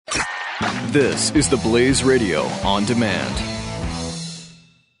This is the Blaze Radio on demand.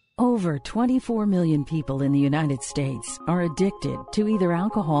 Over 24 million people in the United States are addicted to either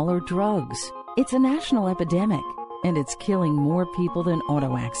alcohol or drugs. It's a national epidemic, and it's killing more people than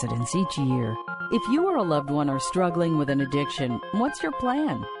auto accidents each year. If you or a loved one are struggling with an addiction, what's your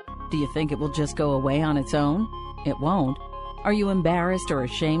plan? Do you think it will just go away on its own? It won't. Are you embarrassed or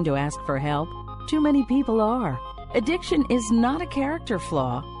ashamed to ask for help? Too many people are. Addiction is not a character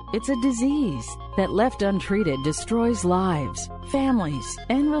flaw. It's a disease that, left untreated, destroys lives, families,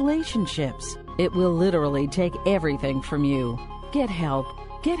 and relationships. It will literally take everything from you. Get help.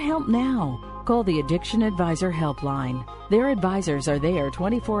 Get help now. Call the Addiction Advisor Helpline. Their advisors are there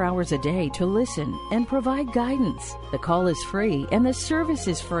 24 hours a day to listen and provide guidance. The call is free and the service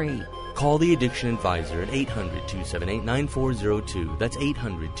is free. Call the Addiction Advisor at 800-278-9402. That's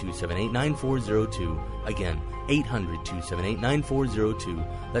 800-278-9402. Again,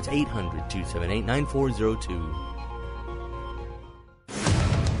 800-278-9402. That's 800-278-9402.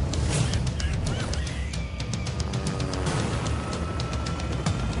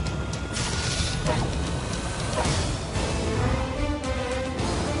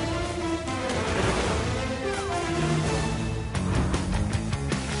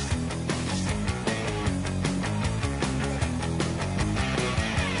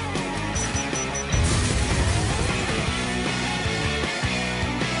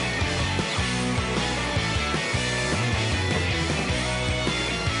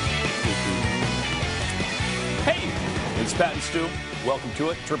 Pat and Stu, welcome to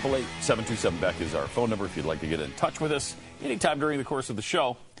it. 888-727-BECK is our phone number if you'd like to get in touch with us anytime during the course of the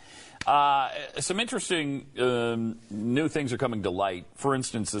show. Some interesting new things are coming to light. For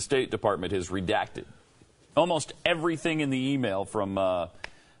instance, the State Department has redacted almost everything in the email from that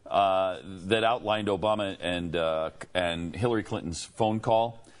outlined Obama and Hillary Clinton's phone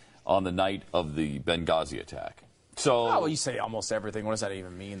call on the night of the Benghazi attack. So, well, you say almost everything. What does that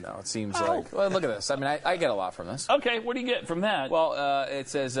even mean, though? It seems like... Well, look at this. I mean, I get a lot from this. Okay, what do you get from that? Well, it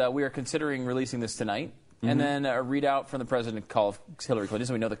says, we are considering releasing this tonight, and then a readout from the president call of Hillary Clinton,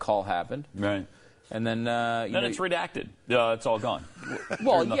 so we know the call happened. Right. And then... then it's redacted. It's all gone.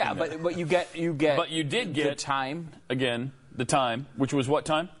 Well, yeah, but you get... But you did get... The time. Again, the time, which was what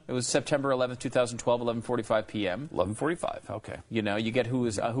time? It was September 11th, 2012, 11:45 p.m. 11:45, okay. You know, you get who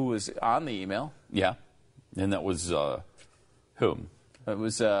was on the email. Yeah. And that was whom? It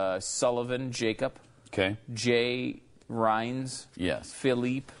was Sullivan, Jacob. Okay. Jay Rines. Yes.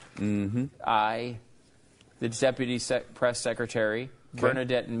 Philippe. Mm-hmm. The Deputy Press Secretary. Okay.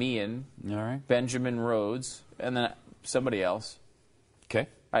 Bernadette Meehan. All right. Benjamin Rhodes. And then somebody else. Okay.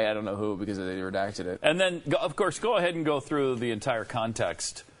 I don't know who because they redacted it. And then, of course, go ahead and go through the entire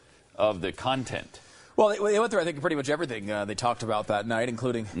context of the content. Well, they went through, I think, pretty much everything they talked about that night,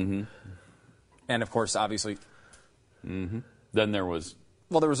 including... Mm-hmm. And, of course, obviously... Mm-hmm. Then there was...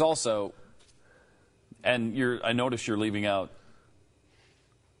 Well, there was also... And I noticed you're leaving out...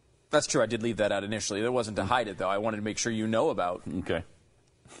 That's true. I did leave that out initially. It wasn't to hide it, though. I wanted to make sure you know about. Okay.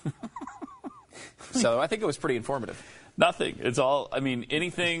 So I think it was pretty informative. Nothing. It's all... I mean,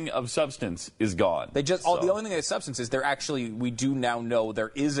 anything of substance is gone. The only thing of substance is we do now know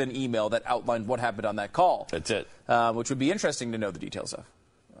there is an email that outlined what happened on that call. That's it. Which would be interesting to know the details of.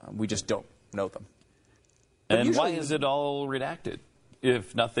 We just don't know them. And why is it all redacted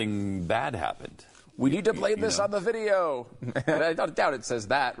if nothing bad happened? We need to play this on the video. And I don't doubt it says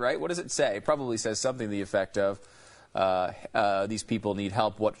that, right? What does it say? It probably says something to the effect of, these people need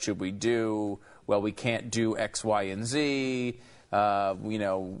help. What should we do? Well, we can't do X, Y, and Z.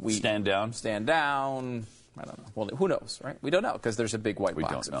 We stand down. Stand down. I don't know. Well, who knows, right? We don't know because there's a big white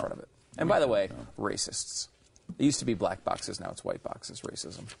box in front of it. And by the way, racists. It used to be black boxes. Now it's white boxes.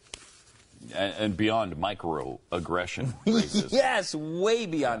 Racism. And beyond microaggression. Racism. Yes, way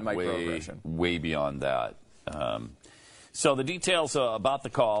beyond microaggression. Way beyond that. So the details about the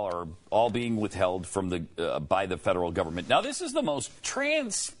call are all being withheld from by the federal government. Now, this is the most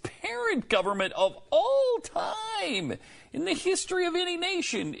transparent government of all time in the history of any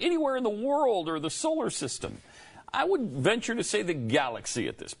nation, anywhere in the world or the solar system. I would venture to say the galaxy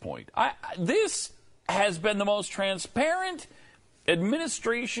at this point. This has been the most transparent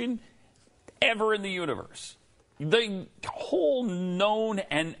administration ever in the universe. The whole known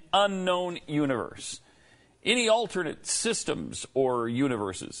and unknown universe. Any alternate systems or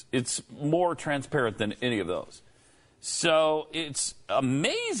universes, it's more transparent than any of those. So it's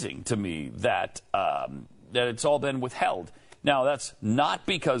amazing to me that it's all been withheld. Now, that's not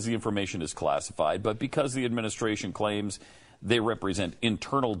because the information is classified, but because the administration claims they represent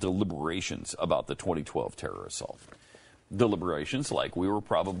internal deliberations about the 2012 terror assault. deliberations, like we were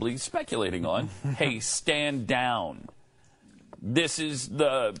probably speculating on. Hey, stand down. This is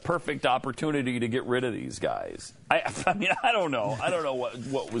the perfect opportunity to get rid of these guys. I mean, I don't know. I don't know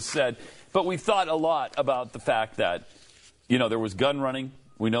what was said. But we thought a lot about the fact that, you know, there was gun running.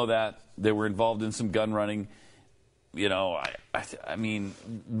 We know that. They were involved in some gun running. You know, I mean,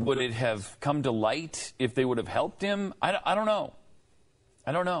 would it have come to light if they would have helped him? I don't know.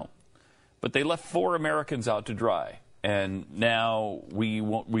 I don't know. But they left 4 Americans out to dry. And now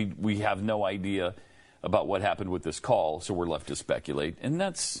we have no idea about what happened with this call, so we're left to speculate. And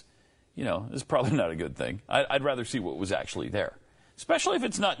that's, you know, is probably not a good thing. I'd rather see what was actually there, especially if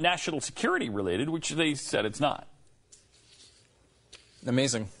it's not national security related, which they said it's not.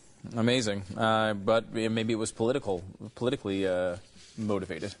 Amazing. But maybe it was politically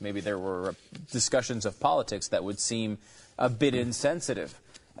motivated. Maybe there were discussions of politics that would seem a bit insensitive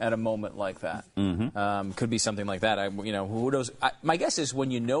at a moment like that. Could be something like that. Who knows? My guess is when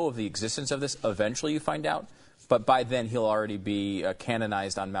you know of the existence of this, eventually you find out. But by then, he'll already be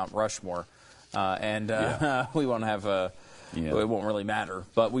canonized on Mount Rushmore, and we won't have a. Yeah. It won't really matter,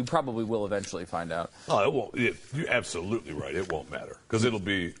 but we probably will eventually find out. Oh, it won't. You're absolutely right. It won't matter because it'll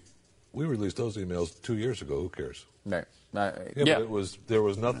be. We released those emails 2 years ago. Who cares? Right. But there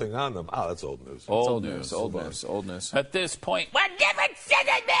was nothing on them. Oh, that's old news. Old news. At this point, what difference does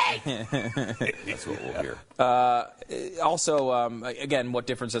it make? That's what we'll hear. Also, again, what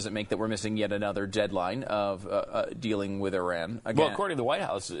difference does it make that we're missing yet another deadline of dealing with Iran? Again, well, according to the White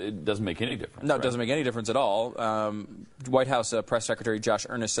House, it doesn't make any difference. No, it doesn't make any difference at all. White House Press Secretary Josh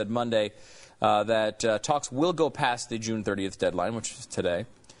Earnest said Monday that talks will go past the June 30th deadline, which is today.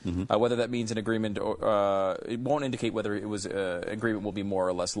 Whether that means an agreement, or it won't indicate whether it was agreement will be more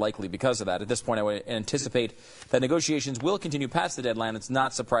or less likely because of that. At this point, I would anticipate that negotiations will continue past the deadline. It's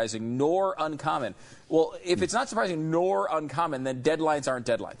not surprising nor uncommon. Well, if it's not surprising nor uncommon, then deadlines aren't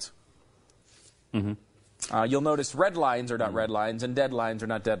deadlines. You'll notice red lines are not red lines and deadlines are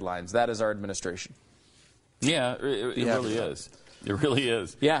not deadlines. That is our administration. Yeah, it really is. It really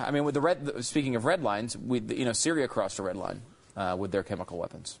is. Yeah, I mean, with speaking of red lines, Syria crossed a red line. With their chemical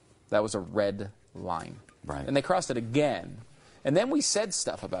weapons. That was a red line. Right. And they crossed it again. And then we said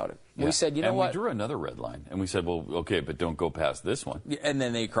stuff about it. Yeah. We said, you know what? And we drew another red line. And we said, well, okay, but don't go past this one. And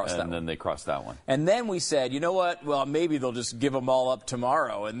then they crossed that one. And then they crossed that one. And then we said, you know what? Well, maybe they'll just give them all up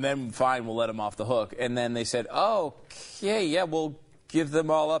tomorrow. And then, fine, we'll let them off the hook. And then they said, oh, okay, yeah, we'll give them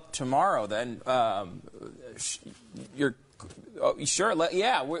all up tomorrow then. Sure,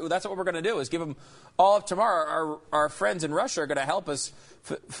 that's what we're going to do is give them all up tomorrow. Our friends in Russia are going to help us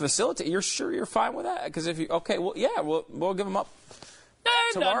facilitate. You're sure you're fine with that? Because if you, okay, well, yeah, we'll give them up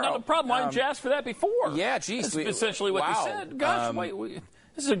tomorrow. Not a problem. Why didn't you ask for that before? Yeah, geez. That's essentially what they said. Gosh,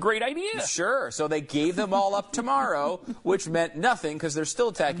 this is a great idea. Sure. So they gave them all up tomorrow, which meant nothing because they're still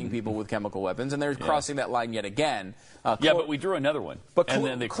attacking people with chemical weapons, and they're crossing that line yet again. But we drew another one. But and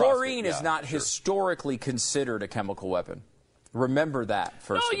then they chlorine is not historically considered a chemical weapon. Remember that,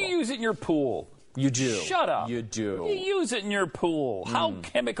 first of all. No, you use it in your pool. You do. Shut up. You do. You use it in your pool. How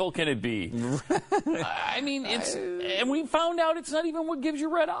chemical can it be? I mean, and we found out it's not even what gives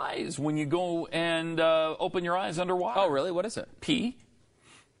you red eyes when you go and open your eyes underwater. Oh, really? What is it? Pee.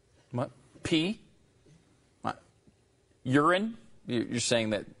 What? Pee. What? Urine. You're saying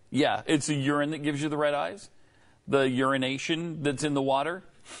that? Yeah, it's the urine that gives you the red eyes. The urination that's in the water.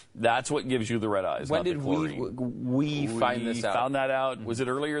 That's what gives you the red eyes. When did we find this out? We found that out. Was it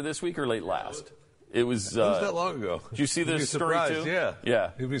earlier this week or late last? It was that long ago. Did you see this story too? Yeah.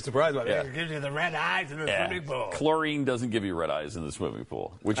 You'd be surprised about it. It gives you the red eyes in the swimming pool. Chlorine doesn't give you red eyes in the swimming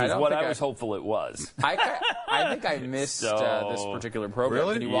pool, which is what I was hopeful it was. I think I missed this particular program.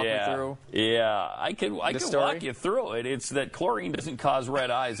 Really? Can you walk me through? Yeah, I can walk you through it. It's that chlorine doesn't cause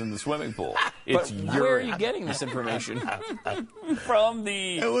red eyes in the swimming pool. It's urine. Where are you getting this information? From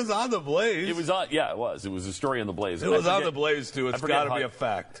the... It was on the Blaze. It was on... Yeah, it was. It was a story on the Blaze. It was on the Blaze, too. It's got to be a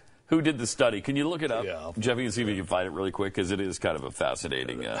fact. Who did the study? Can you look it up, yeah, Jeffy, and see if you can find it really quick? Because it is kind of a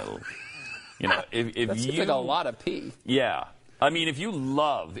fascinating, if that seems like a lot of pee. Yeah. I mean, if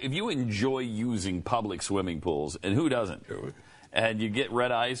you enjoy using public swimming pools, and who doesn't, and you get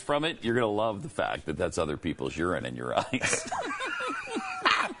red eyes from it, you're going to love the fact that that's other people's urine in your eyes.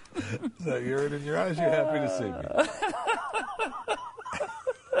 Is that urine in your eyes? You're happy to see me.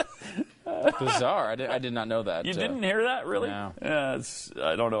 Bizarre. I did not know that. You didn't hear that, really? No. Yeah,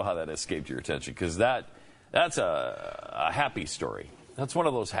 I don't know how that escaped your attention, because that's a happy story. That's one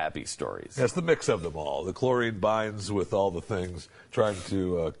of those happy stories. That's the mix of them all. The chlorine binds with all the things trying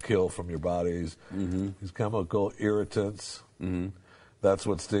to kill from your bodies. These chemical irritants. That's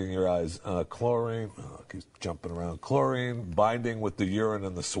what's stinging your eyes. Chlorine, keeps jumping around. Chlorine binding with the urine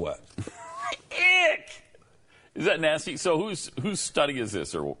and the sweat. Ick! Is that nasty? So whose study is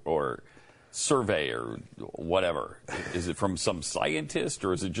this, or survey, or whatever? Is it from some scientist,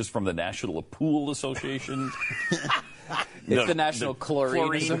 or is it just from the National Pool Association? It's the National Chlorine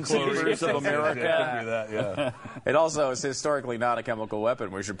Chlorines of America. It could be that, yeah. It also is historically not a chemical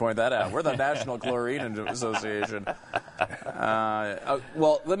weapon. We should point that out. We're the National Chlorine Association.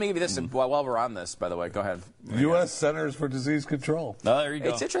 Well, let me give you this while we're on this, by the way. Go ahead. U.S. Centers for Disease Control. Oh, there you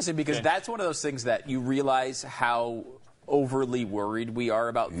go. It's interesting because that's one of those things that you realize how overly worried we are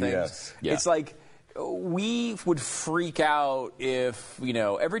about things. Yes. Yeah. It's like we would freak out if,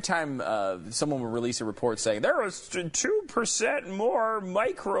 every time someone would release a report saying there was 2% more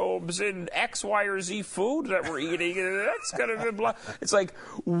microbes in X, Y, or Z food that we're eating, and that's going to be blah. It's like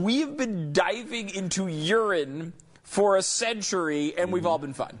we've been diving into urine for a century, and we've all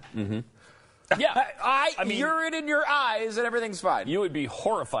been fine. Mm-hmm. Yeah. I mean, urine in your eyes, and everything's fine. You would be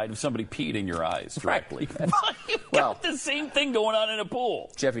horrified if somebody peed in your eyes directly. You've Well, got the same thing going on in a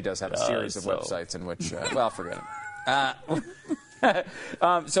pool. Jeffy does have a series of websites in which, forget it.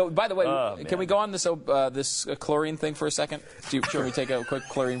 So, by the way, can we go on this chlorine thing for a second? Should we take a quick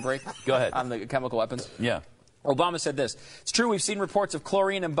chlorine break? Go ahead. On the chemical weapons? Yeah. Obama said this: "It's true we've seen reports of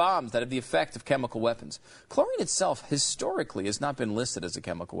chlorine in bombs that have the effect of chemical weapons. Chlorine itself historically has not been listed as a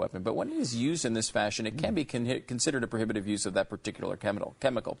chemical weapon, but when it is used in this fashion, it can be considered a prohibitive use of that particular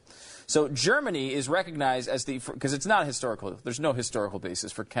chemical. So Germany is recognized as because it's not historical. There's no historical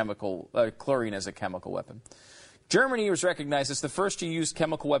basis for chlorine as a chemical weapon. Germany was recognized as the first to use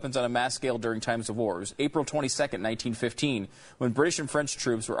chemical weapons on a mass scale during times of wars. April 22nd, 1915, when British and French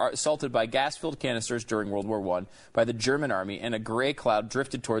troops were assaulted by gas-filled canisters during World War I by the German army, and a gray cloud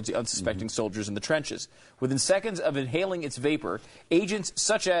drifted towards the unsuspecting soldiers in the trenches. Within seconds of inhaling its vapor, agents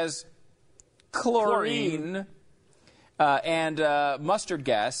such as chlorine and mustard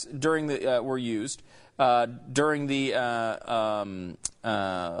gas were used during this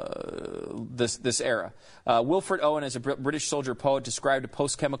era. Wilfred Owen, as a British soldier poet, described a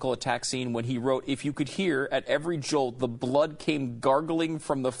post-chemical attack scene when he wrote, "If you could hear, at every jolt, the blood came gargling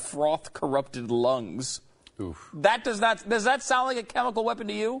from the froth-corrupted lungs." Oof. Does that sound like a chemical weapon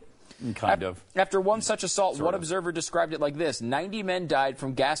to you? Kind of. After one such assault, one observer described it like this: 90 men died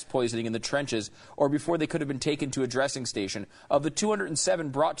from gas poisoning in the trenches or before they could have been taken to a dressing station. Of the 207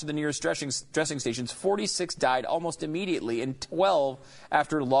 brought to the nearest dressing stations, 46 died almost immediately and 12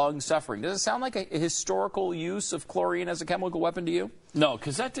 after long suffering. Does it sound like a historical use of chlorine as a chemical weapon to you? No,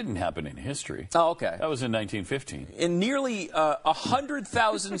 because that didn't happen in history. Oh, okay. That was in 1915. And nearly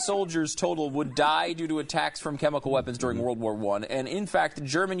 100,000 soldiers total would die due to attacks from chemical weapons during World War I. And in fact, the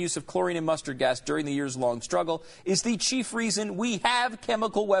German use of chlorine and mustard gas during the years-long struggle is the chief reason we have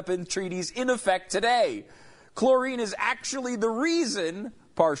chemical weapons treaties in effect today. Chlorine is actually the reason,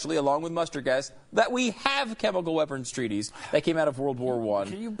 partially along with mustard gas, that we have chemical weapons treaties that came out of World War I.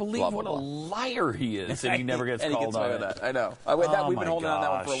 Can you believe what a liar he is, and he never gets and called on that. I know. We've been holding on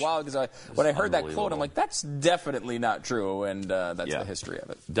that one for a while because when I heard that quote, I'm like, that's definitely not true, and that's the history of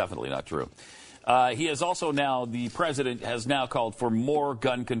it. Definitely not true. He has also the president has now called for more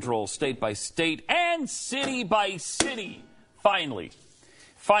gun control state by state and city by city.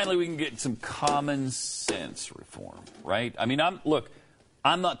 Finally, we can get some common sense reform, right? I mean, I'm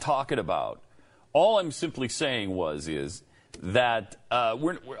not talking about, all I'm simply saying is that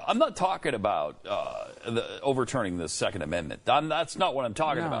I'm not talking about overturning the Second Amendment. That's not what I'm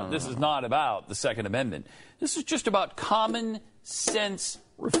talking about. This is not about the Second Amendment. This is just about common sense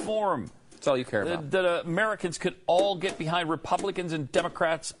reform. That's all you care about. That Americans could all get behind, Republicans and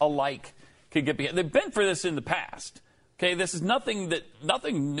Democrats alike could get behind. They've been for this in the past. Okay, this is nothing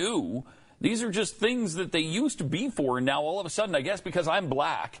new. These are just things that they used to be for, and now all of a sudden, I guess because I'm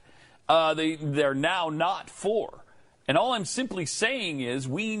black, they're now not for. And all I'm simply saying is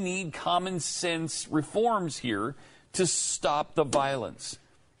we need common sense reforms here to stop the violence.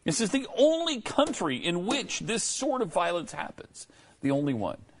 This is the only country in which this sort of violence happens. The only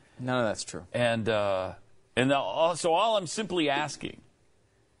one. None of that's true. And so all I'm simply asking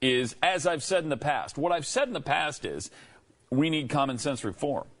is, as I've said in the past, what I've said in the past is we need common sense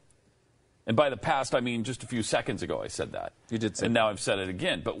reform. And by the past, I mean just a few seconds ago I said that. You did say and that. Now I've said it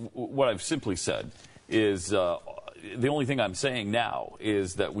again. But what I've simply said is the only thing I'm saying now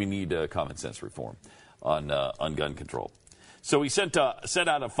is that we need common sense reform on gun control. So he sent out a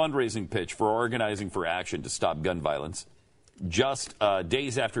fundraising pitch for Organizing for Action to stop gun violence just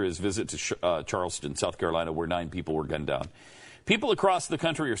days after his visit to Charleston, South Carolina, where 9 people were gunned down. People across the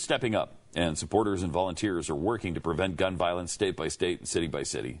country are stepping up. And supporters and volunteers are working to prevent gun violence state by state and city by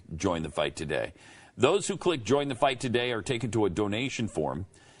city. Join the fight today. Those who click Join the Fight today are taken to a donation form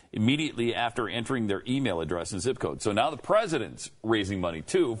immediately after entering their email address and zip code. So now the president's raising money,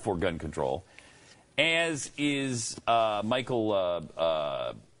 too, for gun control, as is Michael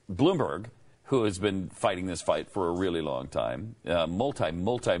Bloomberg, who has been fighting this fight for a really long time,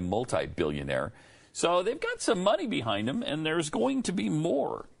 multi-billionaire. So they've got some money behind them, and there's going to be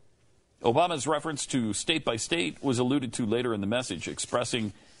more. Obama's reference to state by state was alluded to later in the message,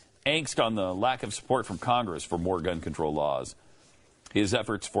 expressing angst on the lack of support from Congress for more gun control laws. His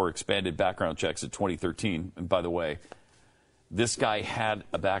efforts for expanded background checks in 2013, and by the way, this guy had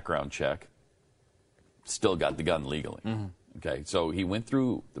a background check, still got the gun legally. Okay, so he went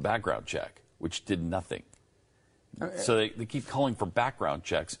through the background check, which did nothing. So they keep calling for background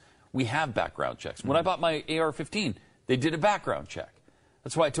checks. We have background checks. When I bought my AR-15, they did a background check.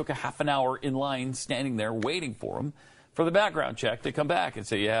 That's why I took a half an hour in line standing there waiting for him for the background check to come back and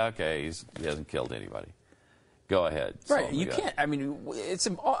say, yeah, okay, he hasn't killed anybody. Go ahead. Right. You can't. I mean, it's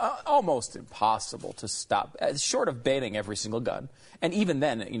almost impossible to stop, short of banning every single gun. And even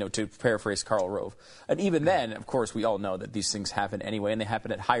then, to paraphrase Karl Rove, and even then, of course, we all know that these things happen anyway, and they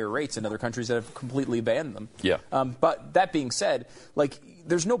happen at higher rates in other countries that have completely banned them. Yeah. But that being said,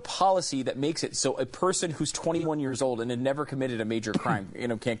 there's no policy that makes it so a person who's 21 years old and had never committed a major crime,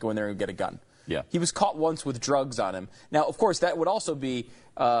 can't go in there and get a gun. Yeah. He was caught once with drugs on him. Now, of course, that would also be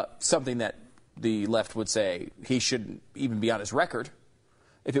something that the left would say he shouldn't even be on his record.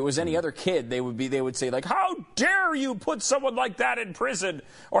 If it was any other kid, they would say, how dare you put someone like that in prison?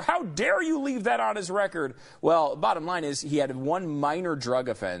 Or how dare you leave that on his record? Well, bottom line is he had one minor drug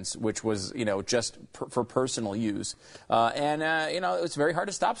offense, which was, just for personal use. It's very hard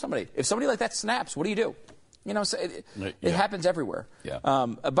to stop somebody. If somebody like that snaps, what do you do? It happens everywhere. Yeah.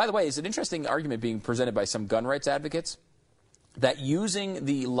 By the way, it's an interesting argument being presented by some gun rights advocates that using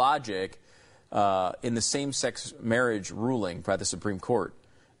the logic in the same-sex marriage ruling by the Supreme Court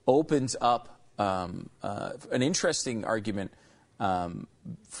opens up an interesting argument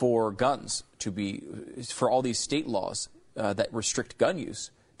for guns for all these state laws that restrict gun use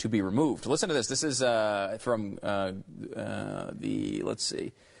to be removed. Listen to this. This is from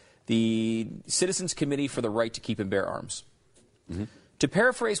the Citizens Committee for the Right to Keep and Bear Arms. To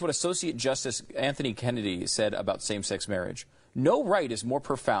paraphrase what Associate Justice Anthony Kennedy said about same-sex marriage, no right is more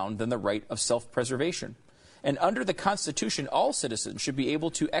profound than the right of self-preservation. And under the Constitution, all citizens should be able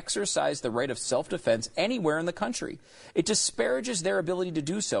to exercise the right of self-defense anywhere in the country. It disparages their ability to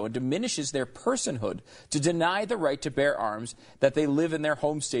do so and diminishes their personhood to deny the right to bear arms that they live in their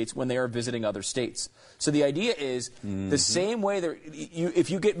home states when they are visiting other states. So the idea is the same way that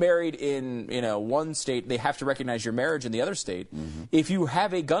if you get married in one state, they have to recognize your marriage in the other state. If you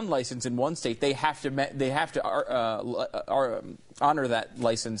have a gun license in one state, they have to honor that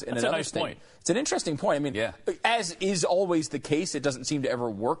license in another state. Point. It's an interesting point. I mean, as is always the case, it doesn't seem to ever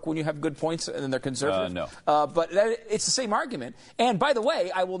work when you have good points and they're conservative. No. But it's the same argument. And by the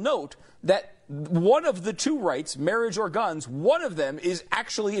way, I will note that one of the two rights, marriage or guns, one of them is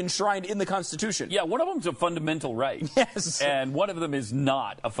actually enshrined in the Constitution. Yeah, one of them's a fundamental right. Yes. And one of them is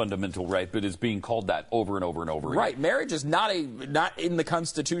not a fundamental right, but is being called that over and over and over again. Right. Marriage is not in the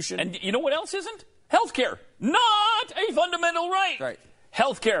Constitution. And you know what else isn't? Healthcare. Not a fundamental right. Right.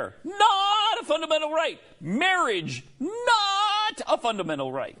 Healthcare, not a fundamental right. Marriage, not a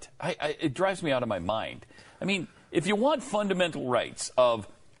fundamental right. It drives me out of my mind. I mean, if you want fundamental rights of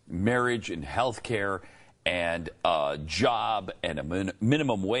marriage and healthcare and a job and a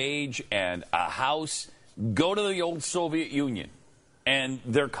minimum wage and a house, go to the old Soviet Union. And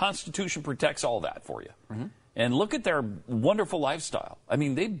their Constitution protects all that for you. And look at their wonderful lifestyle. I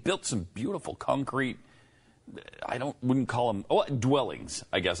mean, they built some beautiful concrete, wouldn't call them dwellings,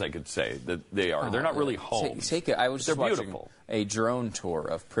 I guess I could say that they are. They're not really homes. I was just watching beautiful. A drone tour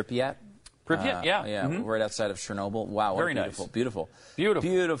of Pripyat. Pripyat, yeah. Right outside of Chernobyl. Wow, very beautiful, nice.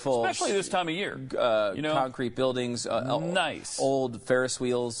 Beautiful. Especially this time of year. Concrete buildings. Nice. Old Ferris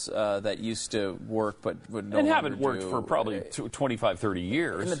wheels that used to work but would no longer haven't worked for probably 25, 30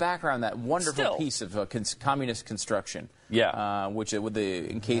 years. In the background, that wonderful piece of communist construction. Yeah. Which with the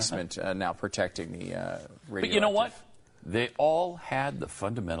encasement now protecting the radioactive. But you know what? They all had the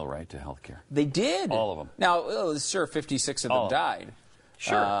fundamental right to health care. They did. All of them. Now, sure, 56 of them died.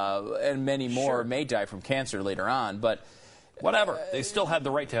 Sure. And many more may die from cancer later on, but whatever. They still had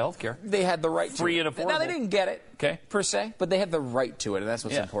the right to health care. They had the right to free and affordable. Now, they didn't get it, per se, but they had the right to it, and that's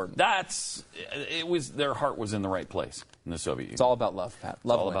what's important. Their heart was in the right place in the Soviet Union. It's all about love, Pat.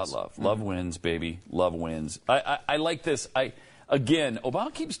 Love all wins. about love. Love wins, baby. Love wins. I like this. Again,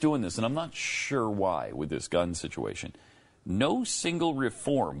 Obama keeps doing this, and I'm not sure why with this gun situation. No single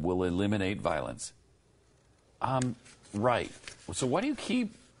reform will eliminate violence. Right. So why do you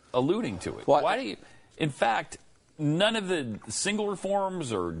keep alluding to it? Well, why do you? In fact, none of the single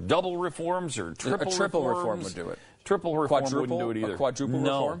reforms or double reforms or triple reform would do it. Triple reform Quadruple? wouldn't do it either. A quadruple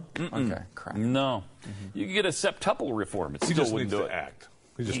reform? Mm-mm. Okay, crap. No. You can get a septuple reform. It He still just wouldn't needs do to it. act.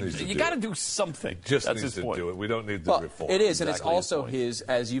 He just needs to You do got to it. do something. Just That's needs his to point. do it. We don't need the Well, reform. it is, and it's Exactly his also point. his,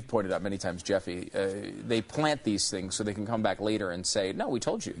 as you've pointed out many times, Jeffy, they plant these things so they can come back later and say, no, we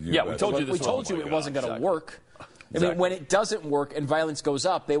told you. Yeah, we told you this. We told you it wasn't going to work. I mean, when it doesn't work and violence goes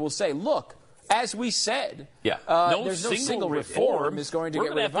up, they will say, look, as we said, Yeah, there's no single reform is going to We're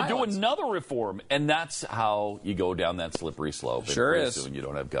get rid of have to violence. do another reform, and that's how you go down that slippery slope. And Sure pretty is. soon you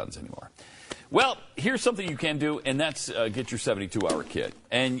don't have guns anymore. Well, here's something you can do, and that's get your 72-hour kit.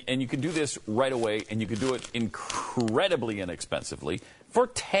 And you can do this right away, and you can do it incredibly inexpensively for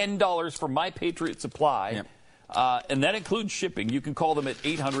 $10 from My Patriot Supply. Yep. And that includes shipping. You can call them at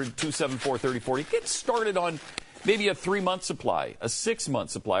 800-274-3040. Get started on maybe a 3-month supply, a 6-month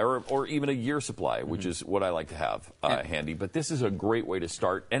supply, or even a year supply, which is what I like to have handy. But this is a great way to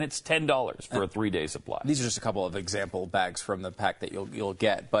start, and it's $10 for a 3-day supply. These are just a couple of example bags from the pack that you'll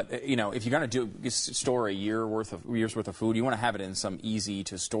get. But if you're going to store a year's worth of food, you want to have it in some easy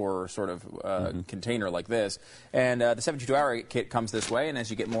to store sort of container like this. And the 72-hour kit comes this way, and as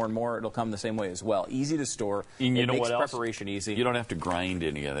you get more and more, it'll come the same way as well. Easy to store. And you know makes what else? preparation easy. You don't have to grind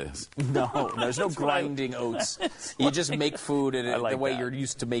any of this. No, there's no grinding oats. You just make food in like the way that. you're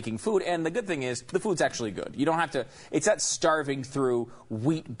used to making food. And the good thing is, the food's actually good. You don't have to, it's not starving through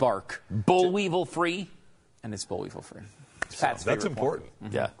wheat bark. Boll weevil free. And it's boll weevil free. It's Pat's That's favorite point.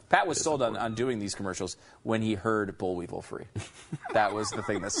 important. Yeah. Pat was sold on doing these commercials when he heard boll weevil free. That was the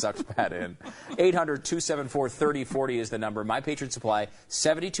thing that sucked Pat in. 800-274-3040 is the number. My Patriot Supply,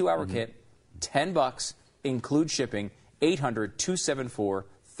 72-hour kit, $10, include shipping,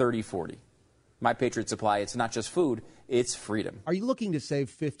 800-274-3040. My Patriot Supply, it's not just food, it's freedom. Are you looking to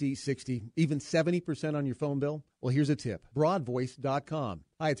save 50, 60, even 70% on your phone bill? Well, here's a tip. Broadvoice.com.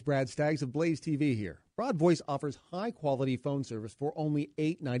 Hi, it's Brad Staggs of Blaze TV here. Broadvoice offers high-quality phone service for only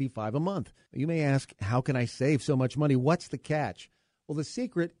 $8.95 a month. You may ask, how can I save so much money? What's the catch? Well, the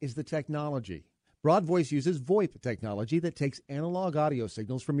secret is the technology. Broadvoice uses VoIP technology that takes analog audio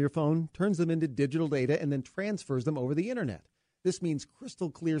signals from your phone, turns them into digital data, and then transfers them over the internet. This means crystal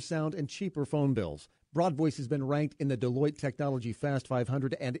clear sound and cheaper phone bills. Broadvoice has been ranked in the Deloitte Technology Fast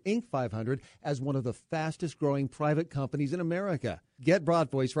 500 and Inc. 500 as one of the fastest growing private companies in America. Get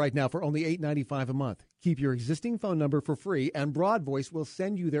Broadvoice right now for only $8.95 a month. Keep your existing phone number for free, and Broadvoice will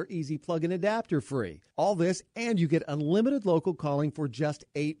send you their easy plug-in adapter free. All this, and you get unlimited local calling for just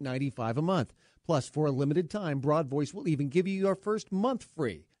 $8.95 a month. Plus, for a limited time, Broadvoice will even give you your first month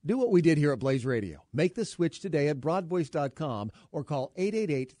free. Do what we did here at Blaze Radio. Make the switch today at broadvoice.com or call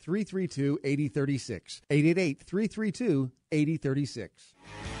 888-332-8036. 888-332-8036.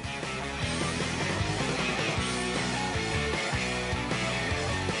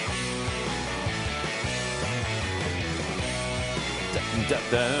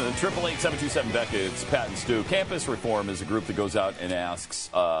 Triple 8-727 Beck. It's Pat and Stu. Campus Reform is a group that goes out and asks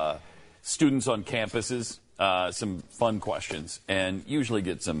students on campuses some fun questions and usually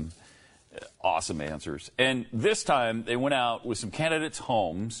get some awesome answers. And this time they went out with some candidates'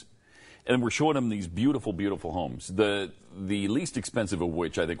 homes and we're showing them these beautiful, beautiful homes. The least expensive of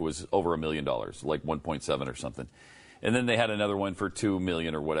which I think was over $1 million, like 1.7 or something. And then they had another one for $2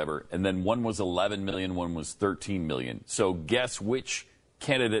 million or whatever. And then one was $11 million, one was $13 million. So guess which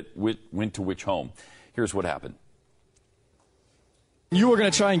candidate went to which home. Here's what happened. You are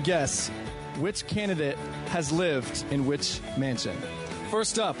going to try and guess which candidate has lived in which mansion.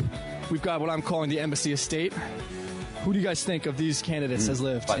 First up, we've got what I'm calling the Embassy Estate. Who do you guys think of these candidates has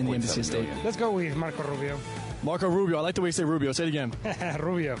lived in the Embassy Estate? Let's go with Marco Rubio. Marco Rubio. I like the way you say Rubio. Say it again.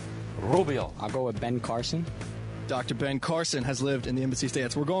 Rubio. Rubio. I'll go with Ben Carson. Dr. Ben Carson has lived in the Embassy Estate.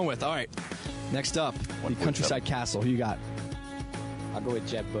 That's what we're going with. All right. Next up, the Countryside Castle. Who you got? I'll go with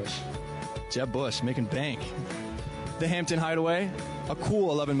Jeb Bush. Jeb Bush, making bank. The Hampton Hideaway, a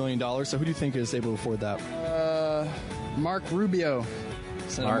cool $11 million. So who do you think is able to afford that? Mark Rubio.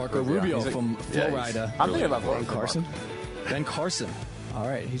 Senator Marco Rubio from Florida. I'm thinking about Ben Carson. Ben Carson. All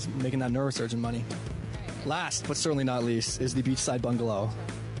right, he's making that neurosurgeon money. Last, but certainly not least, is the Beachside Bungalow.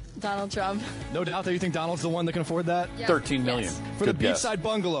 Donald Trump. No doubt that you think Donald's the one that can afford that? Yeah. 13 million. Yes. For the Beachside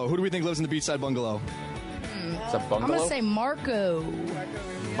Bungalow, who do we think lives in the Beachside Bungalow? It's a bungalow? I'm going to say Marco.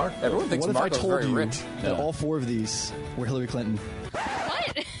 Everyone thinks What if I Marco's told very you rich. that all four of these were Hillary Clinton?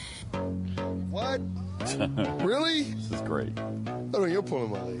 What? What? Really? This is great. Oh, you're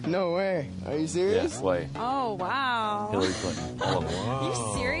pulling my leg. No way. Are you serious? Yeah, wait. Oh, wow. Hillary Clinton. All of them. Are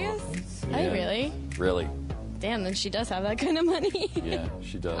you serious? Yeah. Are you really? Really? Damn, then she does have that kind of money. Yeah,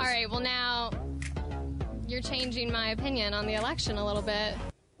 she does. All right, well, now you're changing my opinion on the election a little bit.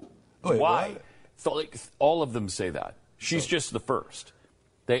 Wait, Why? what? So, like, all of them say that. She's just the first.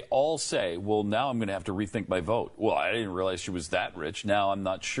 They all say, well, now I'm going to have to rethink my vote. Well, I didn't realize she was that rich. Now I'm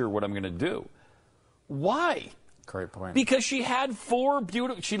not sure what I'm going to do. Why? Great point. Because she had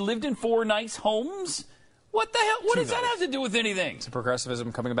she lived in 4 nice homes? What the hell? What does that have to do with anything? It's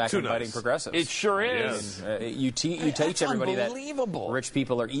progressivism coming back and fighting progressives. It sure is. You teach everybody that rich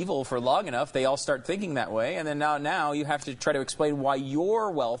people are evil for long enough, they all start thinking that way, and then now you have to try to explain why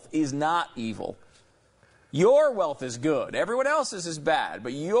your wealth is not evil. Your wealth is good. Everyone else's is bad,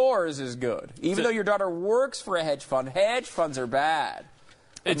 but yours is good. Even though your daughter works for a hedge funds are bad.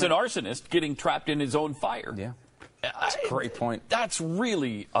 It's an arsonist getting trapped in his own fire. Yeah. That's a great point. That's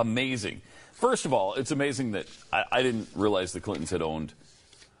really amazing. First of all, it's amazing that I didn't realize the Clintons had owned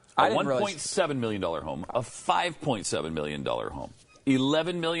a $1.7 million home, a $5.7 million home,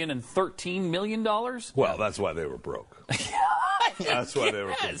 $11 million and $13 million. Well, that's why they were broke. That's why they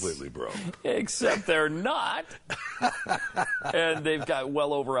were completely broke. Except they're not. And they've got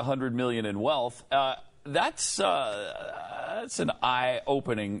well over $100 million in wealth. That's an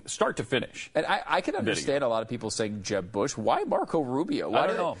eye-opening, start to finish. And I can understand a lot of people saying Jeb Bush. Why Marco Rubio? Why I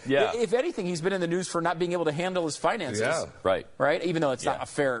don't know. Yeah. If anything, he's been in the news for not being able to handle his finances. Yeah. Right. Right? Even though it's not a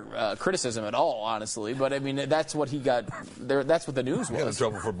fair criticism at all, honestly. But, I mean, that's what he got. That's what the news was. He got in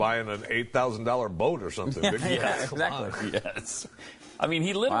trouble for buying an $8,000 boat or something. Yeah, exactly. Yes. I mean,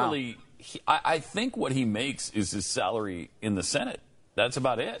 he literally, I think what he makes is his salary in the Senate. That's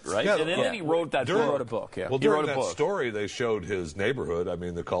about it, right? Yeah, and then he wrote that book. He wrote a book, yeah. Well, he during wrote a that book. story, they showed his neighborhood. I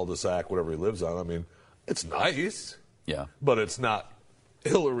mean, the cul-de-sac, whatever he lives on. I mean, it's nice. Yeah. But it's not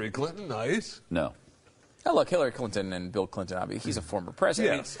Hillary Clinton nice. No. Now, look, Hillary Clinton and Bill Clinton, obviously, he's a former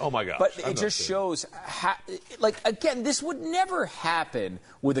president. Yes. Oh, my gosh. But it just shows, again, this would never happen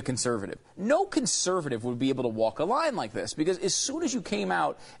with a conservative. No conservative would be able to walk a line like this because as soon as you came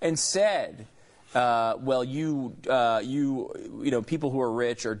out and said, well, you know, people who are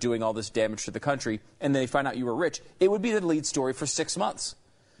rich are doing all this damage to the country, and they find out you were rich, it would be the lead story for 6 months.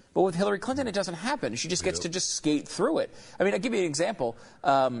 But with Hillary Clinton, it doesn't happen. She just gets to just skate through it. I mean, I'll give you an example.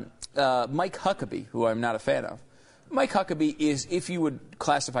 Mike Huckabee, who I'm not a fan of. Mike Huckabee is, if you would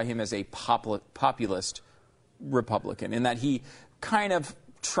classify him as a populist Republican, in that he kind of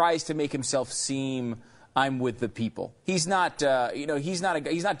tries to make himself seem I'm with the people. He's not, he's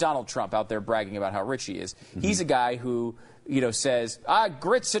not Donald Trump out there bragging about how rich he is. Mm-hmm. He's a guy who, says,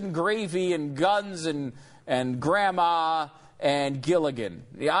 grits and gravy and guns and grandma and Gilligan.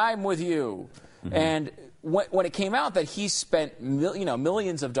 I'm with you. Mm-hmm. And when it came out that he spent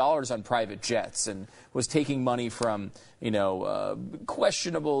millions of dollars on private jets and was taking money from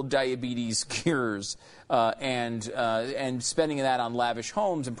questionable diabetes cures and spending that on lavish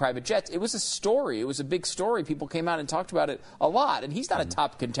homes and private jets, it was a story. It was a big story. People came out and talked about it a lot. And he's not a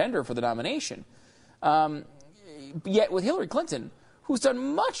top contender for the nomination. Yet with Hillary Clinton, who's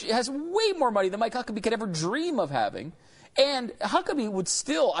has way more money than Mike Huckabee could ever dream of having. And Huckabee would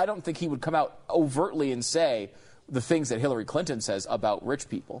still, I don't think he would come out overtly and say the things that Hillary Clinton says about rich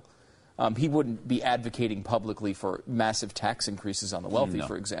people. He wouldn't be advocating publicly for massive tax increases on the wealthy,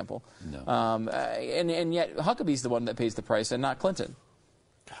 for example. No. And yet Huckabee's the one that pays the price and not Clinton.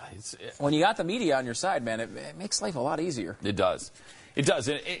 When you got the media on your side, man, it makes life a lot easier. It does. It does.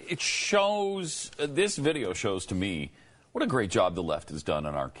 It shows, this video shows to me what a great job the left has done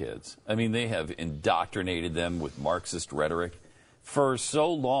on our kids. I mean, they have indoctrinated them with Marxist rhetoric for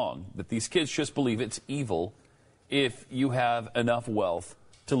so long that these kids just believe it's evil if you have enough wealth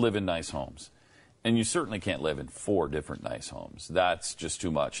to live in nice homes. And you certainly can't live in 4 different nice homes. That's just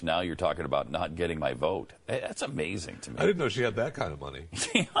too much. Now you're talking about not getting my vote. That's amazing to me. I didn't know she had that kind of money.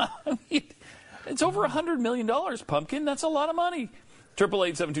 It's over $100 million, Pumpkin. That's a lot of money.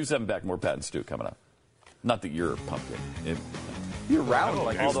 888-727 back. More Pat and Stu coming up. Not that you're a pumpkin. You're round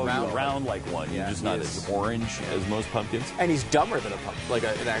like although you're round like one. You're just not as orange as most pumpkins. And he's dumber than a pumpkin, like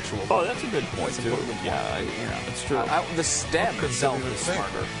an actual pumpkin. Oh, that's a good point, too. Yeah, that's true. The stem itself is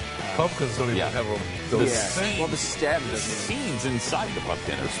smarter. Pumpkins don't even have those seeds. Well, the stem the seeds inside the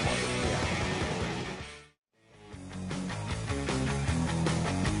pumpkin are smarter. Yeah.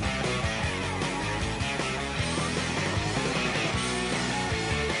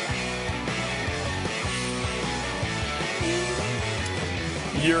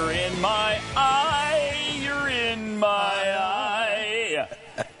 You're in my eye, you're in my eye.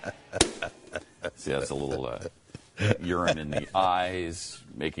 See, that's a little urine in the eyes,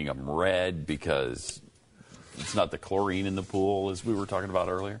 making them red because it's not the chlorine in the pool, as we were talking about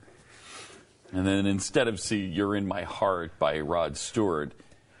earlier. And then instead of "See, You're in My Heart" by Rod Stewart,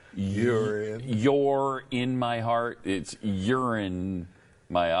 You're in my heart, it's urine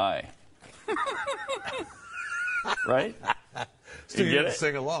my eye. Right? So you get it?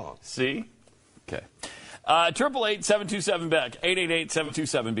 Sing along. See? Okay. 888-727-BECK,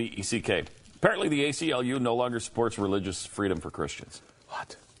 888-727-BECK. Apparently the ACLU no longer supports religious freedom for Christians.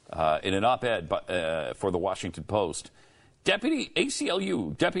 What? In an op-ed for the Washington Post,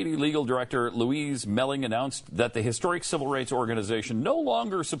 ACLU Deputy Legal Director Louise Melling announced that the historic civil rights organization no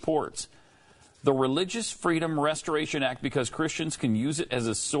longer supports the Religious Freedom Restoration Act because Christians can use it as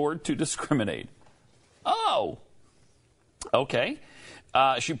a sword to discriminate. Oh, okay.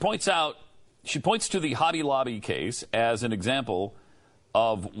 She points to the Hobby Lobby case as an example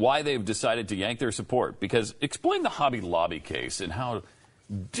of why they've decided to yank their support. Because explain the Hobby Lobby case and how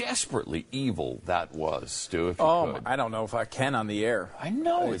desperately evil that was, Stu, if you could. I don't know if I can on the air. I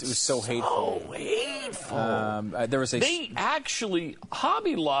know. It was so hateful.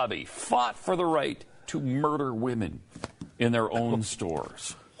 Hobby Lobby fought for the right to murder women in their own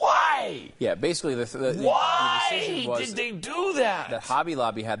stores. Why? Yeah, basically the decision was did they do that? That Hobby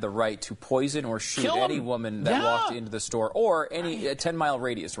Lobby had the right to poison or shoot Kill any them. would that walked into the store, or any 10-mile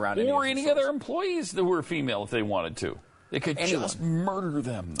radius around any or of the any stores. other employees that were female if they wanted to. They could just murder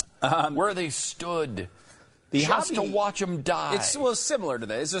them where they stood. Just to watch them die. It's similar to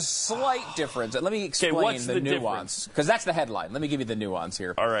that. It's a slight difference. Let me explain the nuance, because that's the headline. Let me give you the nuance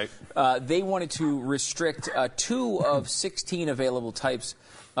here. All right. They wanted to restrict 2 of 16 available types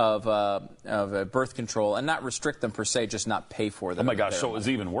of birth control, and not restrict them per se, just not pay for them. Oh my gosh! So it was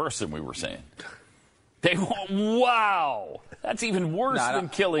even worse than we were saying. Wow, that's even worse than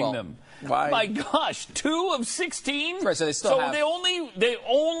killing them. Why? My gosh, 2 of 16. Right. So they still have. They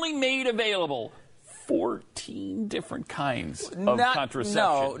only made available 14 different kinds of contraception.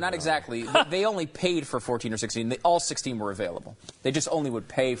 No, not exactly. They only paid for 14 or 16. All 16 were available. They just only would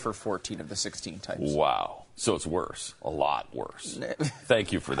pay for 14 of the 16 types. Wow. So it's worse. A lot worse.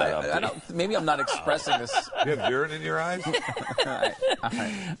 Thank you for that update. Maybe I'm not expressing this. You have urine in your eyes?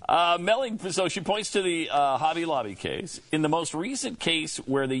 Melling, so she points to the Hobby Lobby case. In the most recent case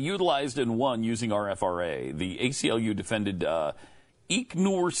where they utilized and won using RFRA, the ACLU defended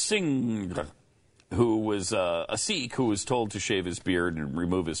Iknoor Singh, who was a Sikh who was told to shave his beard and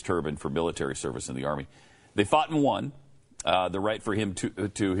remove his turban for military service in the army. They fought and won the right for him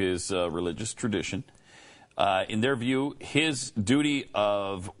to his religious tradition. In their view, his duty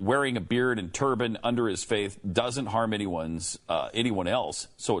of wearing a beard and turban under his faith doesn't harm anyone else,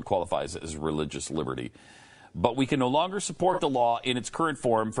 so it qualifies as religious liberty. But we can no longer support the law in its current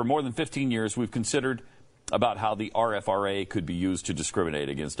form. For more than 15 years, we've considered about how the RFRA could be used to discriminate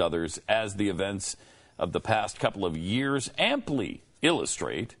against others, as the events of the past couple of years amply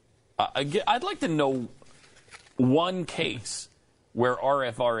illustrate. I'd like to know one case where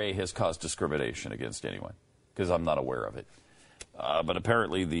RFRA has caused discrimination against anyone, because I'm not aware of it. But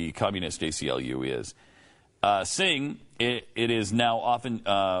apparently the communist ACLU is. Singh, it is now often,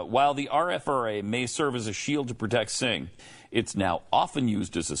 while the RFRA may serve as a shield to protect Singh, it's now often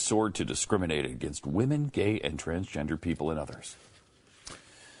used as a sword to discriminate against women, gay, and transgender people and others.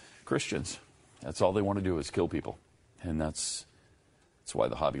 Christians, that's all they want to do is kill people. And that's why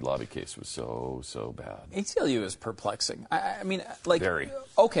the Hobby Lobby case was so bad. ACLU is perplexing. I mean, like, very.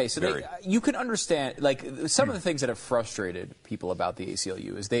 Okay, so you can understand, like, some of the things that have frustrated people about the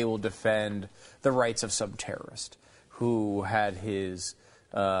ACLU is they will defend the rights of some terrorist who had his,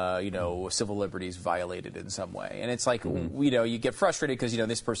 civil liberties violated in some way. And it's like, you get frustrated because,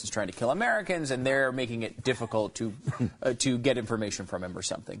 this person's trying to kill Americans and they're making it difficult to get information from him or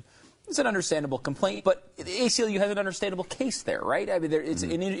something. It's an understandable complaint, but the ACLU has an understandable case there, right? I mean, it's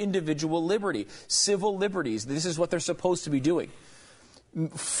an individual liberty, civil liberties. This is what they're supposed to be doing.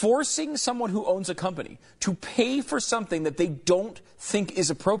 Forcing someone who owns a company to pay for something that they don't think is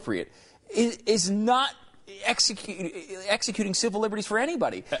appropriate is not executing civil liberties for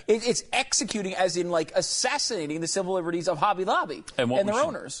anybody. It's executing, as in, like, assassinating the civil liberties of Hobby Lobby and their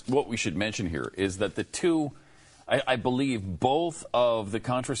owners. What we should mention here is that the two... I believe both of the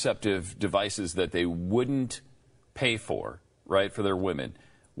contraceptive devices that they wouldn't pay for, right, for their women,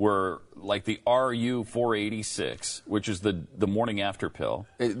 were like the RU486, which is the morning after pill.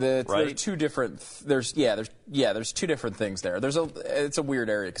 Right? There's two different. There's two different things there. It's a weird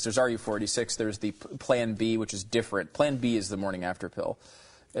area because there's RU486. There's the Plan B, which is different. Plan B is the morning after pill.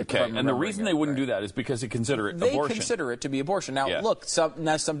 Okay, and the reason they wouldn't do that is because they consider it abortion. They consider it to be abortion. Now, Yeah. look,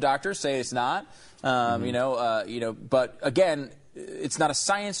 some doctors say it's not. But again, it's not a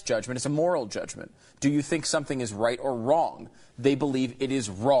science judgment; it's a moral judgment. Do you think something is right or wrong? They believe it is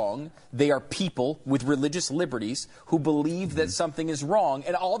wrong. They are people with religious liberties who believe that something is wrong.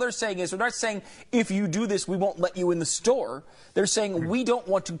 And all they're saying is, they're not saying, if you do this, we won't let you in the store. They're saying, we don't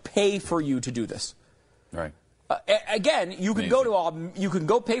want to pay for you to do this. Right. Again, you can go you can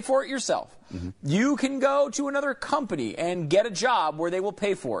go pay for it yourself. You can go to another company and get a job where they will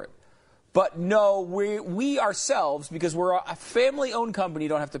pay for it. But no, we ourselves, because we're a family-owned company,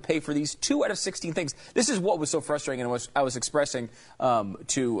 don't have to pay for these 2 out of 16 things. This is what was so frustrating, and I was expressing on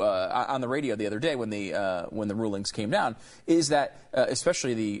the radio the other day when the rulings came down, is that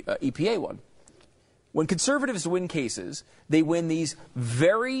especially the EPA one. When conservatives win cases, they win these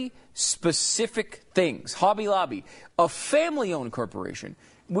very specific things. Hobby Lobby, a family-owned corporation,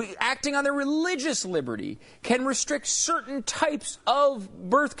 acting on their religious liberty, can restrict certain types of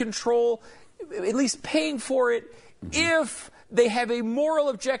birth control, at least paying for it, if they have a moral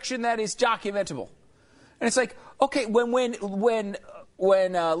objection that is documentable. And it's like, okay, when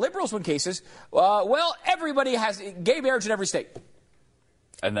liberals win cases, well, everybody has gay marriage in every state.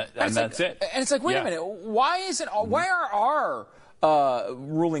 And that's it. And it's like, wait a minute, why are our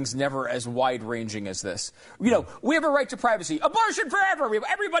rulings never as wide-ranging as this? We have a right to privacy. Abortion forever. We have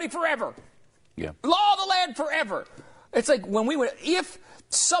everybody forever. Yeah. Law of the land forever. It's like if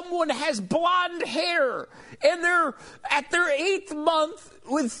someone has blonde hair and they're at their 8th month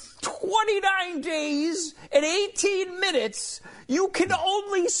with 29 days and 18 minutes, you can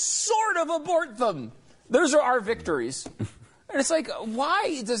only sort of abort them. Those are our victories. And it's like,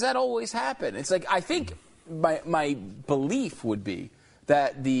 why does that always happen? It's like, I think my belief would be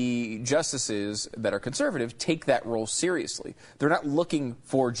that the justices that are conservative take that role seriously. They're not looking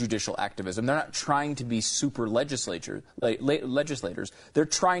for judicial activism. They're not trying to be super legislators. They're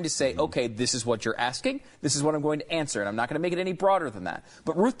trying to say, okay, this is what you're asking. This is what I'm going to answer. And I'm not going to make it any broader than that.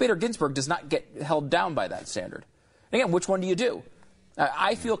 But Ruth Bader Ginsburg does not get held down by that standard. And again, which one do you do?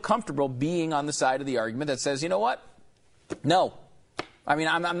 I feel comfortable being on the side of the argument that says, you know what? No. I mean,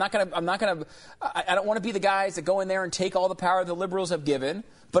 I don't want to be the guys that go in there and take all the power the liberals have given,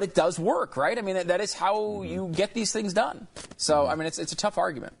 but it does work, right? I mean, that is how you get these things done. So, I mean, it's a tough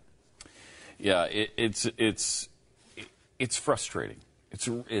argument. Yeah, it's frustrating.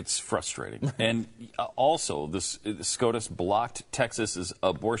 It's frustrating. And also, SCOTUS blocked Texas's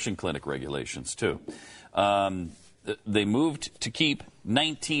abortion clinic regulations, too. They moved to keep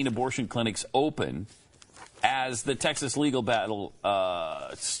 19 abortion clinics open as the Texas legal battle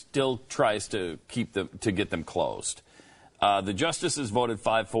still tries to get them closed. The justices voted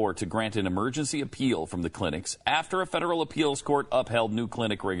 5-4 to grant an emergency appeal from the clinics after a federal appeals court upheld new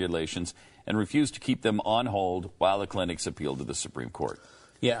clinic regulations and refused to keep them on hold while the clinics appealed to the Supreme Court.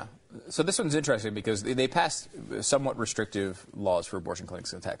 Yeah. So this one's interesting because they passed somewhat restrictive laws for abortion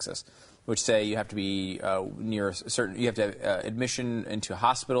clinics in Texas, which say you have to be near certain, you have to have admission into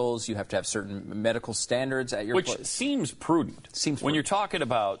hospitals, you have to have certain medical standards at your place. Which seems prudent. When you're talking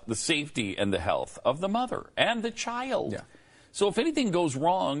about the safety and the health of the mother and the child. Yeah. So if anything goes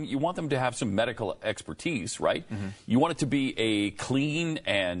wrong, you want them to have some medical expertise, right? Mm-hmm. You want it to be a clean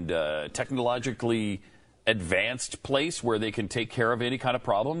and technologically advanced place where they can take care of any kind of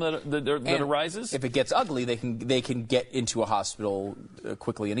problem that arises. If it gets ugly, they can get into a hospital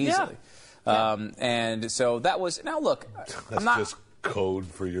quickly and easily. Yeah. And so that was, now look, That's just code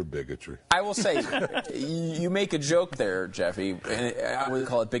for your bigotry. I will say, you make a joke there, Jeffy, and I wouldn't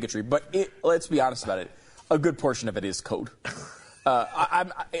call it bigotry, but let's be honest about it. A good portion of it is code.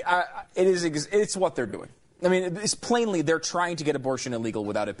 It's what they're doing. I mean, it's plainly they're trying to get abortion illegal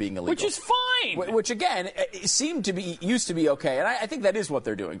without it being illegal. Which is fine. Which, again, used to be okay. And I think that is what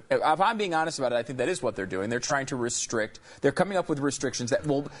they're doing. If I'm being honest about it, I think that is what they're doing. They're trying to restrict. They're coming up with restrictions that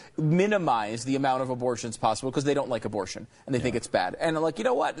will minimize the amount of abortions possible because they don't like abortion and they think it's bad. And like, you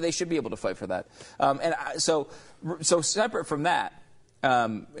know what? They should be able to fight for that. So separate from that,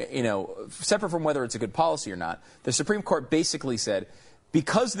 separate from whether it's a good policy or not, the Supreme Court basically said,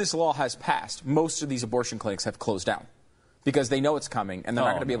 because this law has passed, most of these abortion clinics have closed down because they know it's coming and they're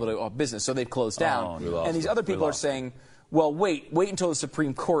not going to be able to have business, so they've closed down. And these other people are saying, well, wait until the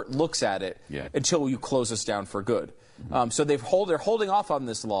Supreme Court looks at it until you close us down for good. So they're holding off on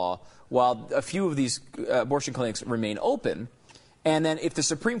this law while a few of these abortion clinics remain open. And then if the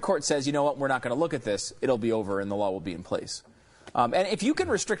Supreme Court says, you know what, we're not going to look at this, it'll be over and the law will be in place. And if you can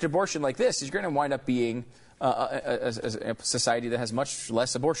restrict abortion like this, you're going to wind up being a society that has much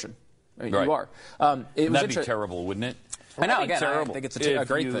less abortion. I mean, you are. That'd be terrible, wouldn't it? I know, That'd be again, I terrible think it's a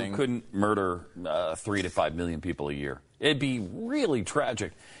great if thing. you couldn't murder 3 to 5 million people a year. It'd be really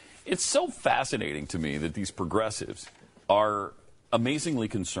tragic. It's so fascinating to me that these progressives are amazingly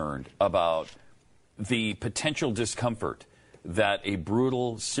concerned about the potential discomfort that a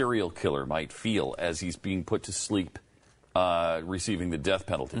brutal serial killer might feel as he's being put to sleep, receiving the death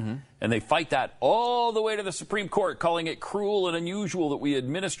penalty. Mm-hmm. And they fight that all the way to the Supreme Court, calling it cruel and unusual that we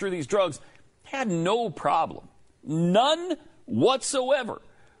administer these drugs. Had no problem, none whatsoever,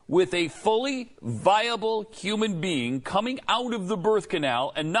 with a fully viable human being coming out of the birth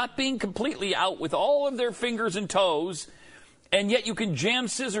canal and not being completely out with all of their fingers and toes, and yet you can jam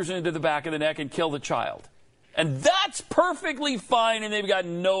scissors into the back of the neck and kill the child. And that's perfectly fine, and they've got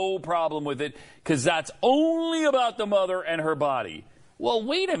no problem with it, because that's only about the mother and her body. Well,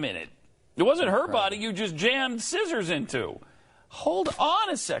 wait a minute. It wasn't her body you just jammed scissors into. Hold on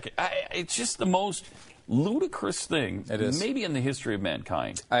a second. It's just the most ludicrous thing, it is, maybe in the history of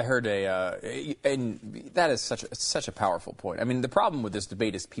mankind. I heard and that is such a powerful point. I mean, the problem with this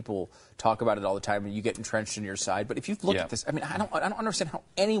debate is people talk about it all the time, and you get entrenched in your side. But if you look at this, I mean, I don't understand how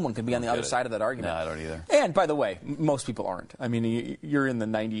anyone can be on the other side of that argument. No, I don't either. And by the way, most people aren't. I mean, you're in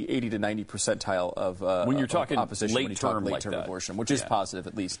the 80 to 90 percentile of when you're talking opposition late when you talk term late-term like abortion, which is positive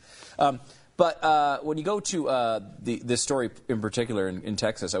at least. But when you go to this story in particular in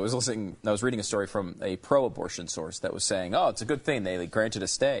Texas, I was reading a story from a pro-abortion source that was saying, oh, it's a good thing they granted a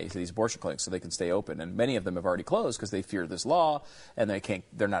stay to these abortion clinics so they can stay open, and many of them have already closed because they fear this law and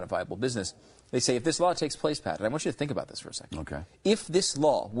they're not a viable business. They say if this law takes place, Pat, and I want you to think about this for a second. Okay. If this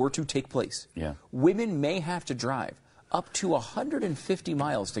law were to take place, women may have to drive up to 150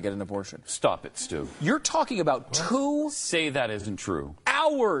 miles to get an abortion. Stop it, Stu. You're talking about Say that isn't true.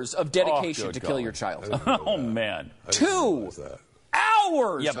 Hours of dedication to kill your child. Oh, man. 2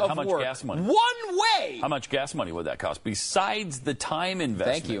 hours Yeah, but how much work. gas money? One way. How much gas money would that cost? Besides the time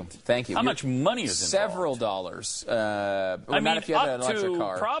investment. Thank you. How much money is involved? Several dollars. I mean, not if you have an up electric to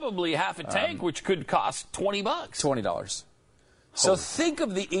car. probably half a tank, which could cost $20. $20. So think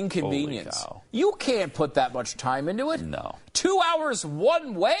of the inconvenience. Holy cow. You can't put that much time into it. No. 2 hours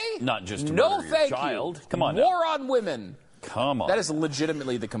one way? Not just to no, murder your thank child. you. Come on War now. on women. Come on. That is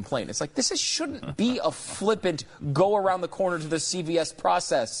legitimately the complaint. It's like, shouldn't be a flippant go around the corner to the CVS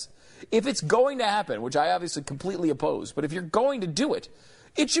process. If it's going to happen, which I obviously completely oppose, but if you're going to do it,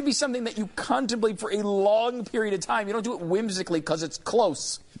 it should be something that you contemplate for a long period of time. You don't do it whimsically because it's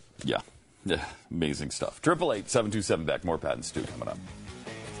close. Yeah. Amazing stuff. 888-727-BECK. More Pat and Stu coming up.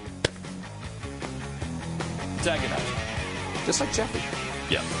 Tag it out. Just like Jeffy.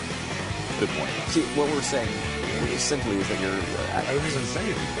 Yeah. Good point. See, what we're saying simply is that you're... I didn't even say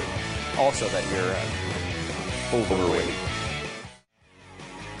anything. Also that you're overweight.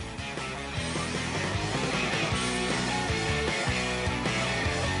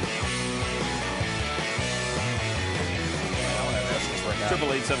 Triple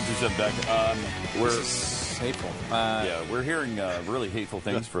 8-727-BECK. We're hateful. We're hearing really hateful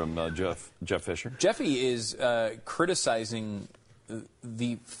things from Jeff Fisher. Jeffy is criticizing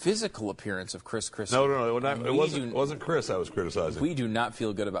the physical appearance of Chris Christie. No, it wasn't Chris I was criticizing. We do not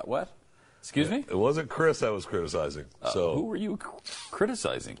feel good about what? Excuse me? It wasn't Chris I was criticizing. Who were you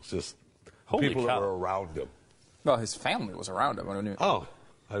criticizing? Just Holy people cow. that were around him. Well, his family was around him. I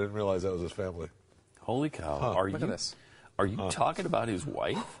didn't realize that was his family. Holy cow. Look at this. Are you talking about his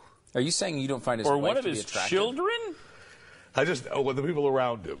wife? Are you saying you don't find his or wife one of to be his attractive? children? The people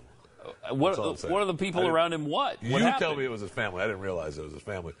around him. What are the people around him? What You happened? tell me it was his family. I didn't realize it was his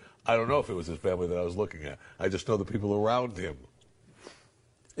family. I don't know if it was his family that I was looking at. I just know the people around him.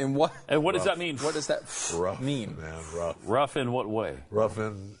 In what? And what does that mean? What does that mean? Man, rough. Rough in what way? Rough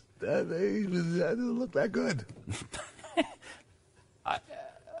in... They didn't look that good.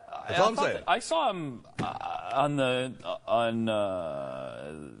 That's all I'm saying. I saw him on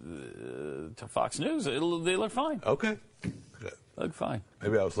Fox News. They look fine. Okay. Good. Look fine.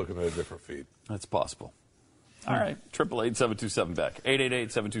 Maybe I was looking at a different feed. That's possible. All right. 888-727-BECK.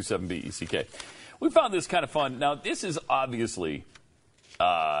 888-727-BECK. We found this kind of fun. Now, this is obviously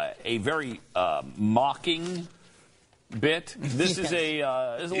a very mocking bit. This is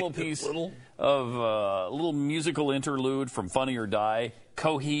a little piece of a little musical interlude from Funny or Die.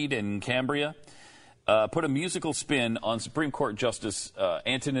 Coheed and Cambria put a musical spin on Supreme Court Justice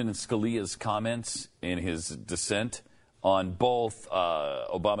Antonin Scalia's comments in his dissent on both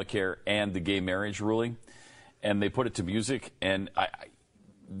Obamacare and the gay marriage ruling, and they put it to music. And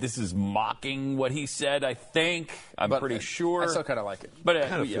this is mocking what he said. I think I'm pretty sure. I still kind of like it.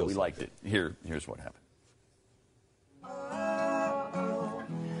 But we liked it. Here's what happened.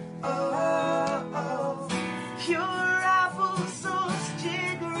 You're out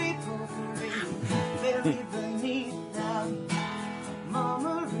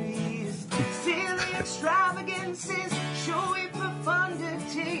extravagances, showy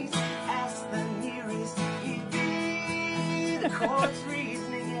profundities. Ask the nearest he be. The court's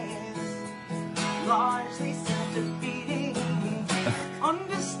reasoning is largely self-defeating.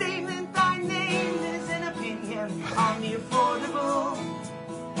 Understatement, thy name is an opinion on the Affordable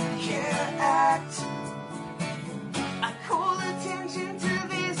Care Act. I call attention to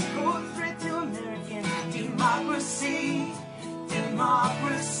this court threat to American democracy.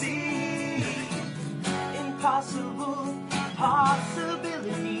 Democracy. Impossible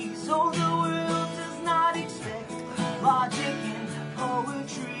possibilities. Oh, the world does not expect logic and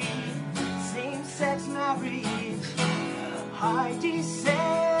poetry. Same-sex marriage. I descend.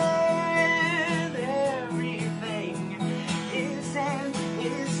 Everything is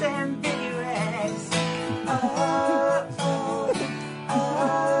ambiguous.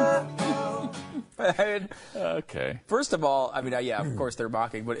 Okay. First of all, I mean, yeah, of course they're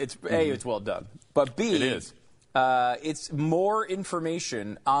mocking, but it's A, it's well done. But B, it is. It's more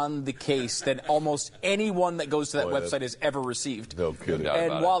information on the case than almost anyone that goes to that website has ever received. No kidding.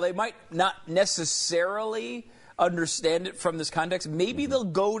 And while they might not necessarily understand it from this context, maybe they'll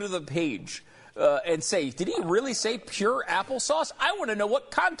go to the page and say, did he really say pure applesauce? I want to know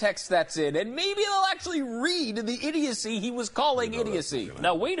what context that's in. And maybe they'll actually read the idiocy he was calling idiocy.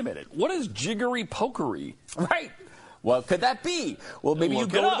 Now, wait a minute. What is jiggery pokery? Right. What could that be? Well, maybe you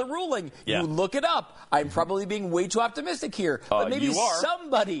go to the ruling. Yeah. You look it up. I'm probably being way too optimistic here. But maybe you are.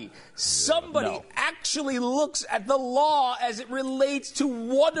 somebody actually looks at the law as it relates to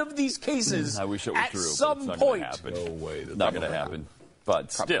one of these cases. I wish it was at true. some but it's point. Not gonna happen. No way. Not going to happen.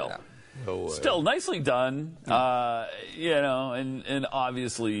 But still. No way. Still, nicely done. And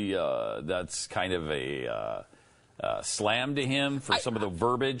obviously that's kind of a slam to him for some of the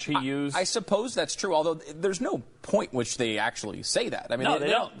verbiage he used. I suppose that's true, although there's no point which they actually say that. I mean, No, they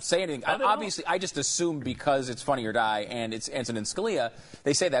don't say anything. No, they Obviously, I just assume because it's Funny or Die and it's Antonin Scalia,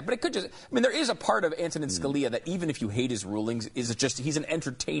 they say that. But it could just, I mean, there is a part of Antonin Scalia that even if you hate his rulings, is just, he's an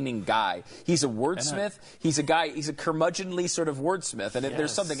entertaining guy. He's a wordsmith. He's a curmudgeonly sort of wordsmith. And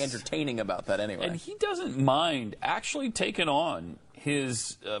there's something entertaining about that anyway. And he doesn't mind actually taking on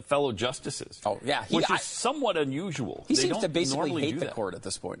his fellow justices. Oh, yeah. Which is somewhat unusual. He seems to basically hate the court at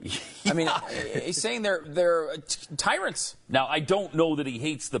this point. I mean, he's saying they're tyrants. Now, I don't know that he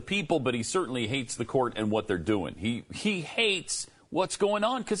hates the people, but he certainly hates the court and what they're doing. He hates what's going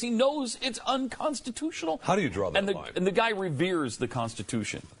on because he knows it's unconstitutional. How do you draw that line? And the guy reveres the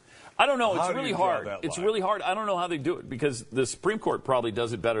Constitution. I don't know. It's really hard. It's really hard. I don't know how they do it because the Supreme Court probably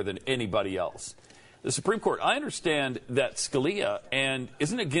does it better than anybody else. The Supreme Court, I understand that Scalia and,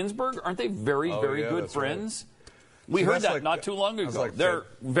 isn't it Ginsburg, aren't they very good friends? Right. We heard that not too long ago. They're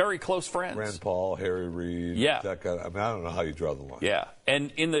very close friends. Rand Paul, Harry Reid, that guy. I mean, I don't know how you draw the line. Yeah,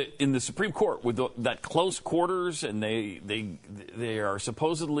 and in the Supreme Court, with that close quarters, and they are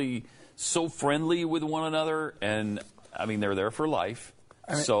supposedly so friendly with one another, and, I mean, they're there for life,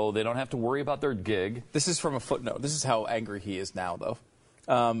 so they don't have to worry about their gig. This is from a footnote. This is how angry he is now, though.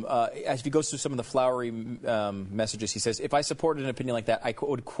 As he goes through some of the flowery messages, he says, if I supported an opinion like that, I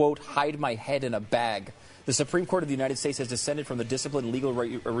would, quote, hide my head in a bag. The Supreme Court of the United States has descended from the disciplined legal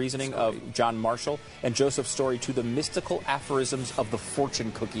reasoning of John Marshall and Joseph Story to the mystical aphorisms of the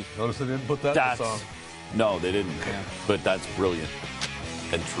fortune cookie. Notice they didn't put that in the song. No, they didn't. Yeah. But that's brilliant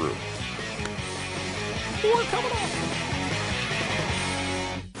and true. More coming up.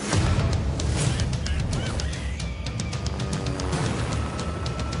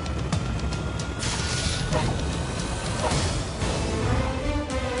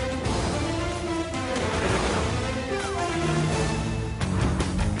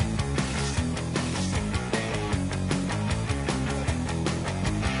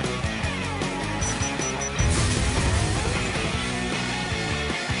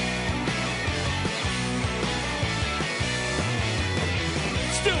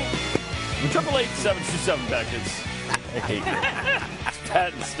 Stu. 888-727 Beckets. I hate you. It's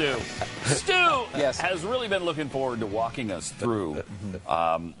Pat and Stu. Stu has really been looking forward to walking us through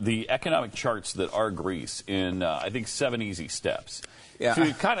the economic charts that are Greece in, I think, 7 easy steps. Yeah.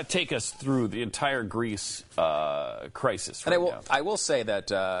 To kind of take us through the entire Greece crisis. And I will say that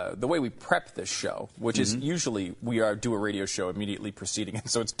the way we prep this show, which is usually we do a radio show immediately preceding it,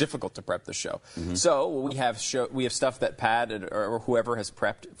 so it's difficult to prep the show. So we have stuff that Pat or whoever has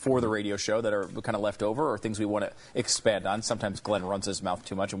prepped for the radio show that are kind of left over or things we want to expand on. Sometimes Glenn runs his mouth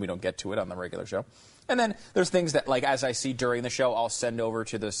too much and we don't get to it on the regular show. And then there's things that, like, as I see during the show, I'll send over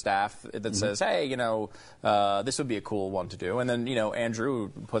to the staff that says, hey, this would be a cool one to do. And then,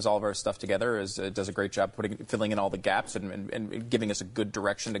 Andrew, who puts all of our stuff together, does a great job filling in all the gaps and giving us a good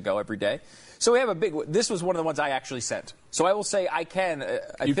direction to go every day. So we have a big. This was one of the ones I actually sent. So I will say I can.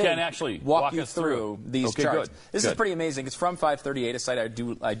 You can actually walk you through these charts. Good. This is pretty amazing. It's from 538, a site I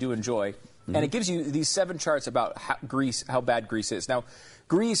do enjoy, and it gives you these 7 charts about how bad Greece is. Now,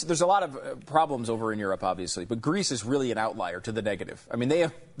 Greece, there's a lot of problems over in Europe, obviously, but Greece is really an outlier to the negative. I mean,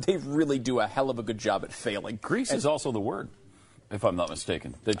 they really do a hell of a good job at failing. Greece is also the word, if I'm not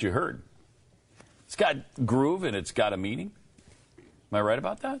mistaken, that you heard. It's got groove and it's got a meaning. Am I right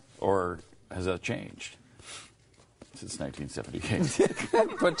about that? Or has that changed since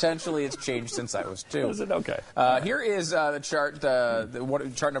 1978? Potentially it's changed since I was 2. Is it? Okay. Here is the chart,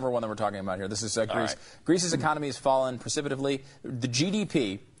 chart number 1 that we're talking about here. This is Greece. Right. Greece's economy has fallen precipitously. The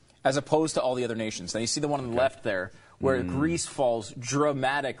GDP, as opposed to all the other nations. Now you see the one on the left there, where Greece falls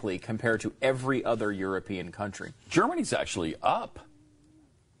dramatically compared to every other European country. Germany's actually up.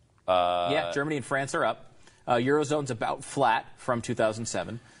 Yeah, Germany and France are up. Eurozone's about flat from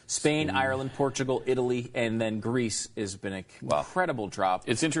 2007. Spain, Ireland, Portugal, Italy, and then Greece has been an incredible drop.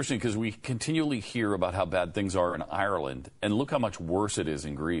 It's interesting because we continually hear about how bad things are in Ireland, and look how much worse it is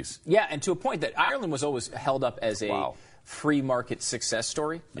in Greece. Yeah, and to a point that Ireland was always held up as a free market success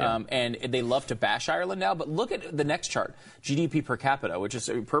story, and they love to bash Ireland now. But look at the next chart, GDP per capita, which is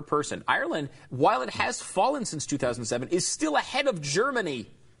per person. Ireland, while it has fallen since 2007, is still ahead of Germany.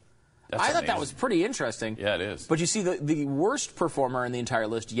 I thought that was pretty interesting. Yeah, it is. But you see, the worst performer in the entire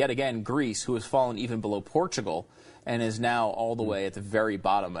list, yet again, Greece, who has fallen even below Portugal and is now all the way at the very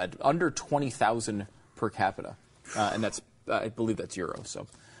bottom at under 20,000 per capita. And that's, I believe that's euros. So,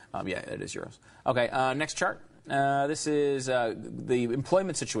 yeah, it is euros. Okay, next chart. This is the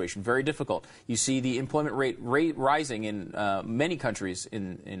employment situation, very difficult. You see the employment rate rising in many countries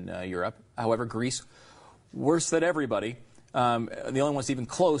in Europe. However, Greece, worse than everybody. The only one's even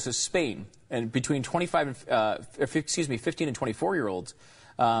close is Spain. And between 15 and 24-year-olds,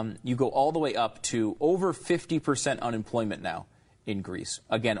 you go all the way up to over 50% unemployment now in Greece.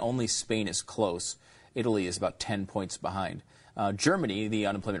 Again, only Spain is close. Italy is about 10 points behind. Germany, the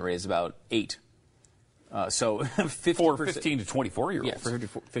unemployment rate is about 8. So 50%. For 15 to 24-year-olds. Yeah, for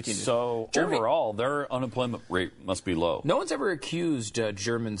 15 to So Germany, overall, their unemployment rate must be low. No one's ever accused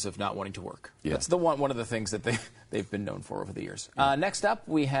Germans of not wanting to work. Yeah. That's one of the things that they've been known for over the years. Next up,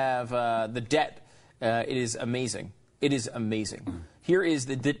 we have the debt. It is amazing. It is amazing. Here is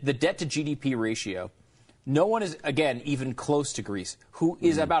the debt to GDP ratio. No one is, again, even close to Greece, who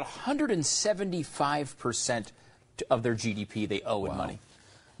is about 175% of their GDP they owe in money.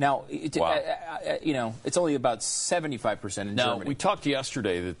 Now, it's only about 75% in now, Germany. we talked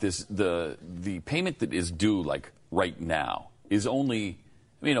yesterday that the payment that is due, like, right now is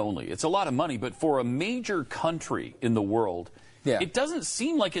it's a lot of money, but for a major country in the world, it doesn't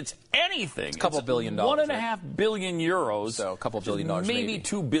seem like it's anything. It's a couple billion dollars. dollars. $1.5 billion euros. So a couple $billion, maybe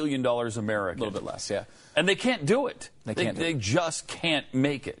 $2 billion American. A little bit less, yeah. And they can't do it. They just can't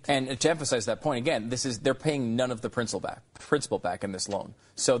make it. And to emphasize that point again, they're paying none of the principal back in this loan.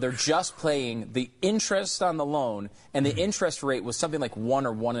 So they're just paying the interest on the loan, and the interest rate was something like 1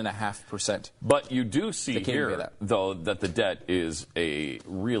 or 1.5%. But you do see here, though, that the debt is a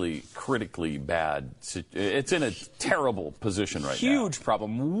really critically bad. It's in a terrible position right now. Huge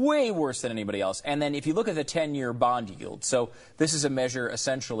problem, way worse than anybody else. And then if you look at the 10-year bond yield, so this is a measure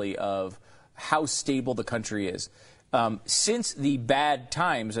essentially of how stable the country is. Since the bad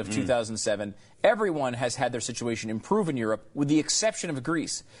times of 2007, everyone has had their situation improve in Europe, with the exception of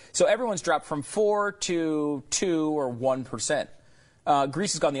Greece. So everyone's dropped from 4 to 2 or 1%.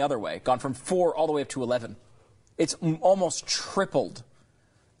 Greece has gone the other way, gone from 4 all the way up to 11. It's almost tripled.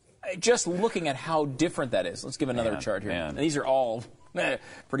 Just looking at how different that is. Let's give another chart here. And these are all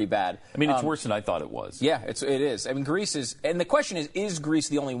pretty bad. I mean, it's worse than I thought it was. Yeah, it is. I mean, Greece is, and the question is Greece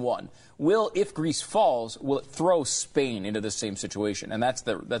the only one? If Greece falls, will it throw Spain into the same situation? And that's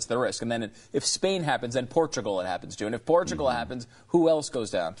the risk. And then if Spain happens, then Portugal it happens to. And if Portugal happens, who else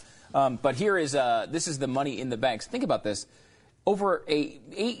goes down? But here is this is the money in the banks. Think about this. Over a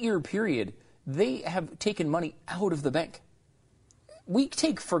 8-year period, they have taken money out of the bank. We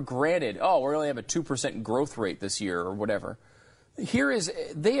take for granted, we only have a 2% growth rate this year or whatever.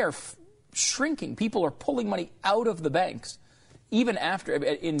 They are shrinking. People are pulling money out of the banks. Even after,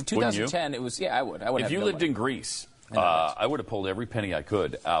 in 2010, it was, I would. If you lived in Greece, I would have pulled every penny I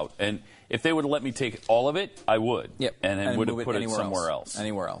could out. And if they would have let me take all of it, I would. Yep. And would have put it somewhere else.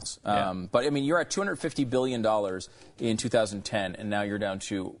 Anywhere else. Yeah. But, I mean, you're at $250 billion in 2010, and now you're down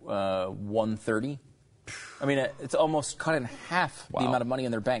to $130. I mean, it's almost cut in half the amount of money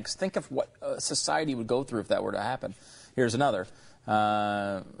in their banks. Think of what society would go through if that were to happen. Here's another.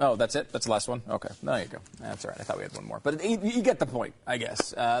 Oh, that's it? That's the last one? Okay. There you go. That's all right. I thought we had one more. But you get the point, I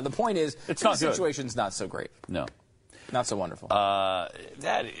guess. The point is, it's not the situation's not so great. No. Not so wonderful.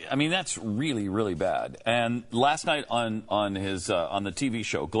 That's really, really bad. And last night on the TV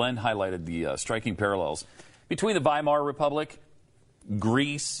show, Glenn highlighted the striking parallels between the Weimar Republic,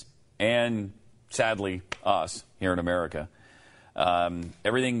 Greece, and sadly us here in America.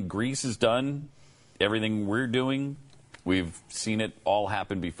 Everything Greece has done, everything we're doing, we've seen it all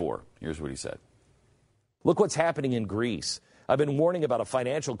happen before. Here's what he said. Look what's happening in Greece. I've been warning about a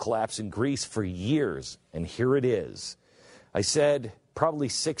financial collapse in Greece for years, and here it is. I said probably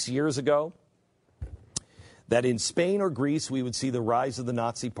 6 years ago that in Spain or Greece we would see the rise of the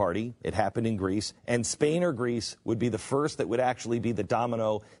Nazi Party. It happened in Greece. And Spain or Greece would be the first that would actually be the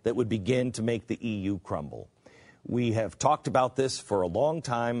domino that would begin to make the EU crumble. We have talked about this for a long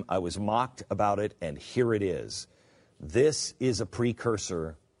time. I was mocked about it, and here it is. This is a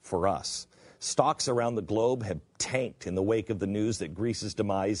precursor for us. Stocks around the globe have tanked in the wake of the news that Greece's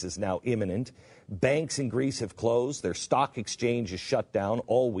demise is now imminent. Banks in Greece have closed. Their stock exchange is shut down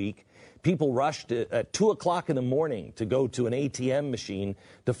all week. People rushed at 2 o'clock in the morning to go to an ATM machine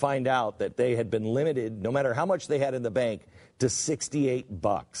to find out that they had been limited, no matter how much they had in the bank, to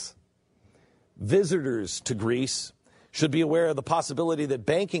 $68. Visitors to Greece should be aware of the possibility that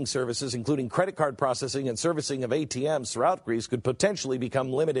banking services, including credit card processing and servicing of ATMs throughout Greece, could potentially become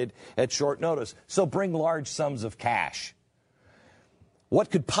limited at short notice. So bring large sums of cash.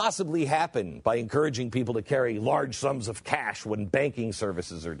 What could possibly happen by encouraging people to carry large sums of cash when banking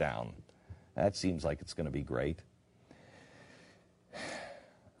services are down? That seems like it's going to be great. A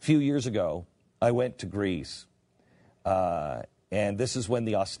few years ago, I went to Greece, and this is when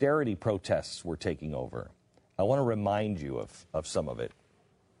the austerity protests were taking over. I want to remind you of some of it.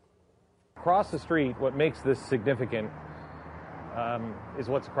 Across the street, what makes this significant is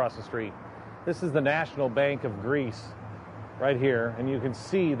what's across the street. This is the National Bank of Greece right here, and you can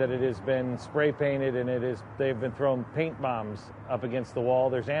see that it has been spray painted and they've been throwing paint bombs up against the wall.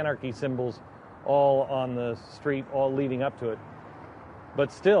 There's anarchy symbols all on the street, all leading up to it.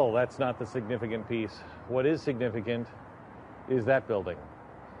 But still, that's not the significant piece. What is significant is that building.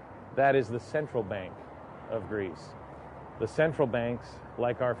 That is the central bank of Greece. The central banks,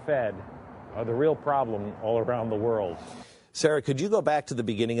 like our Fed, are the real problem all around the world. Sarah, could you go back to the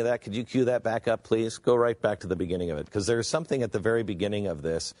beginning of that? Could you cue that back up, please? Go right back to the beginning of it, because there's something at the very beginning of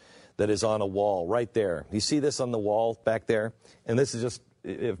this that is on a wall right there. You see this on the wall back there? And this is just,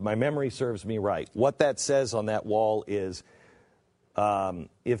 if my memory serves me right, what that says on that wall is,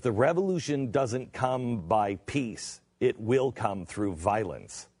 if the revolution doesn't come by peace, it will come through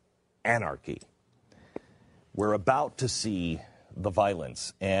violence, anarchy. We're about to see the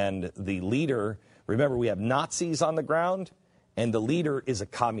violence. And the leader, remember, we have Nazis on the ground, and the leader is a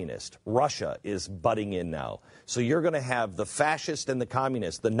communist. Russia is butting in now. So you're going to have the fascist and the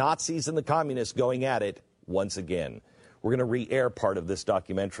communist, the Nazis and the communists going at it once again. We're going to re-air part of this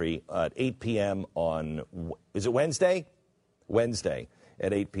documentary at 8 p.m. on, is it Wednesday? Wednesday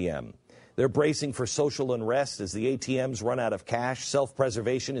at 8 p.m. They're bracing for social unrest as the ATMs run out of cash.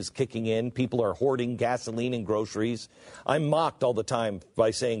 Self-preservation is kicking in. People are hoarding gasoline and groceries. I'm mocked all the time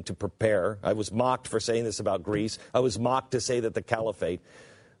by saying to prepare. I was mocked for saying this about Greece. I was mocked to say that the caliphate.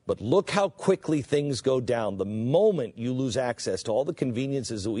 But look how quickly things go down the moment you lose access to all the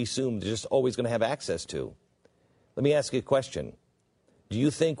conveniences that we assume they're just always going to have access to. Let me ask you a question. Do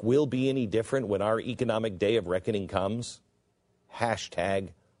you think we'll be any different when our economic day of reckoning comes?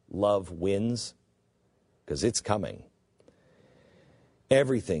 Hashtag love wins, because it's coming.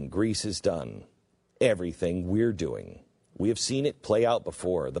 Everything Greece has done, everything we're doing, we have seen it play out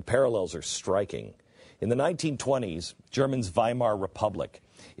before. The parallels are striking. In the 1920s, Germany's Weimar Republic,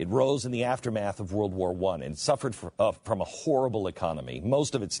 it rose in the aftermath of World War I and suffered from a horrible economy.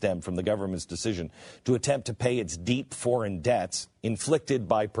 Most of it stemmed from the government's decision to attempt to pay its deep foreign debts inflicted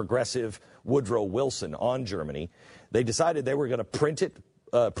by progressive Woodrow Wilson on Germany. They decided they were going to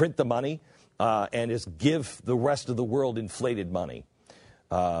print the money and just give the rest of the world inflated money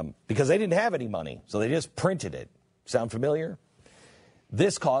because they didn't have any money, so they just printed it. Sound familiar?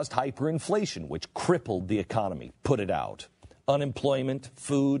 This caused hyperinflation, which crippled the economy, put it out. Unemployment,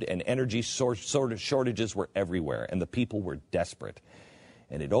 food, and energy shortages were everywhere, and the people were desperate.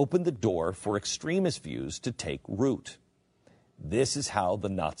 And it opened the door for extremist views to take root. This is how the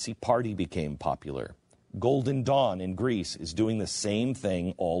Nazi Party became popular. Golden Dawn in Greece is doing the same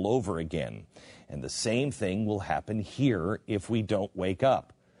thing all over again. And the same thing will happen here if we don't wake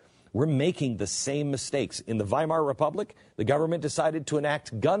up. We're making the same mistakes. In the Weimar Republic, the government decided to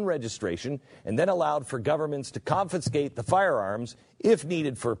enact gun registration and then allowed for governments to confiscate the firearms if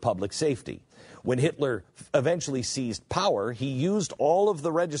needed for public safety. When Hitler eventually seized power, he used all of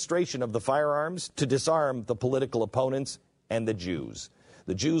the registration of the firearms to disarm the political opponents and the Jews.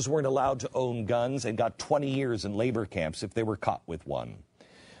 The Jews weren't allowed to own guns and got 20 years in labor camps if they were caught with one.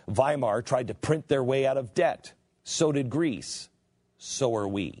 Weimar tried to print their way out of debt. So did Greece. So are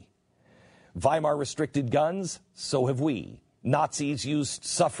we. Weimar restricted guns, so have we. Nazis used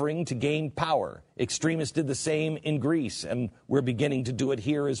suffering to gain power. Extremists did the same in Greece, and we're beginning to do it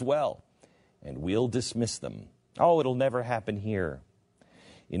here as well. And we'll dismiss them. Oh, it'll never happen here.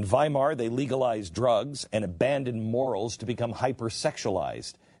 In Weimar, they legalized drugs and abandoned morals to become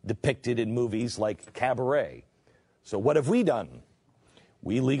hypersexualized, depicted in movies like Cabaret. So what have we done?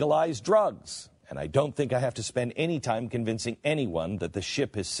 We legalized drugs. And I don't think I have to spend any time convincing anyone that the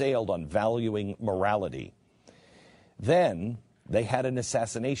ship has sailed on valuing morality. Then they had an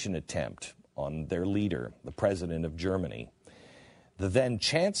assassination attempt on their leader, the president of Germany. The then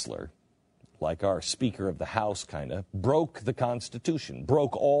chancellor, like our Speaker of the House broke the Constitution,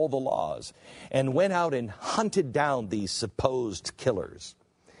 broke all the laws, and went out and hunted down these supposed killers.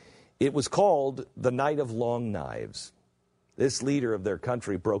 It was called the Night of Long Knives. This leader of their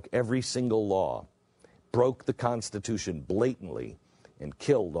country broke every single law, broke the Constitution blatantly, and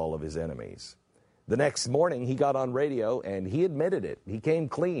killed all of his enemies. The next morning, he got on radio, and he admitted it. He came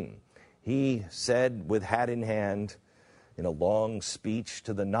clean. He said, with hat in hand, in a long speech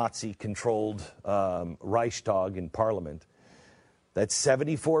to the Nazi-controlled Reichstag in Parliament, that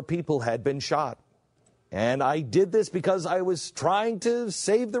 74 people had been shot. And I did this because I was trying to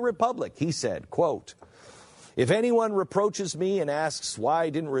save the Republic, he said, quote, "If anyone reproaches me and asks why I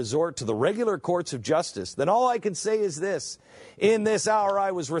didn't resort to the regular courts of justice, then all I can say is this. In this hour,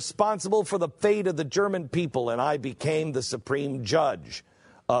 I was responsible for the fate of the German people, and I became the supreme judge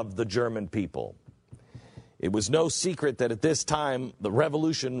of the German people." It was no secret that at this time, the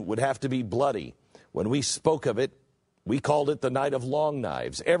revolution would have to be bloody. When we spoke of it, we called it the Night of Long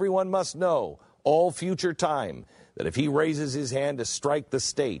Knives. Everyone must know, all future time, that if he raises his hand to strike the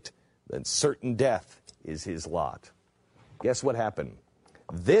state, then certain death is his lot. Guess what happened?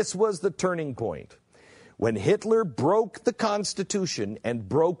 This was the turning point. When Hitler broke the Constitution and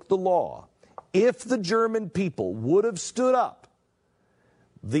broke the law, if the German people would have stood up,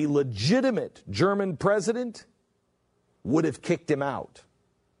 the legitimate German president would have kicked him out.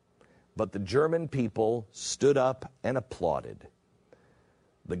 But the German people stood up and applauded.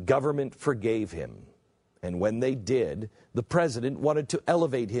 The government forgave him. And when they did, the president wanted to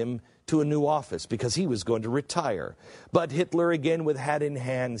elevate him to a new office because he was going to retire. But Hitler, again with hat in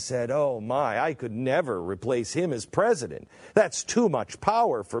hand, said, "Oh my, I could never replace him as president. That's too much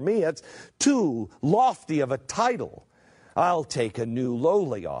power for me. That's too lofty of a title. I'll take a new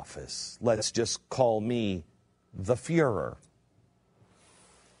lowly office. Let's just call me the Führer."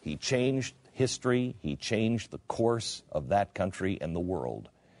 He changed history. He changed the course of that country and the world.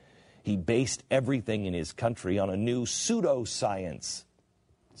 He based everything in his country on a new pseudoscience.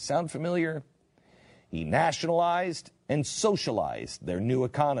 Sound familiar? He nationalized and socialized their new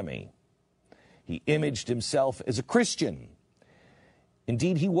economy. He imaged himself as a Christian.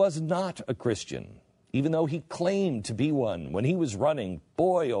 Indeed, he was not a Christian. Even though he claimed to be one when he was running,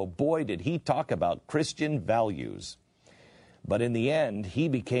 boy, oh boy, did he talk about Christian values. But in the end, he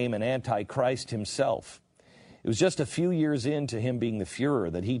became an antichrist himself. It was just a few years into him being the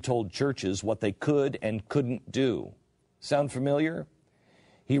Führer that he told churches what they could and couldn't do. Sound familiar?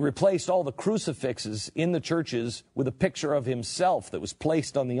 He replaced all the crucifixes in the churches with a picture of himself that was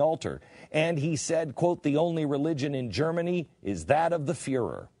placed on the altar. And he said, quote, "The only religion in Germany is that of the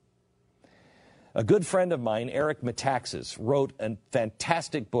Führer." A good friend of mine, Eric Metaxas, wrote a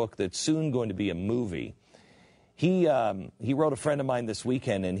fantastic book that's soon going to be a movie. He wrote a friend of mine this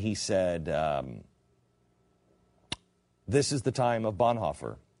weekend, and he said, "This is the time of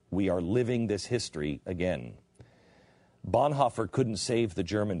Bonhoeffer. We are living this history again." Bonhoeffer couldn't save the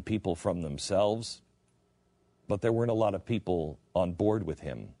German people from themselves, but there weren't a lot of people on board with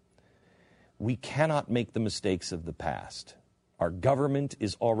him. We cannot make the mistakes of the past. Our government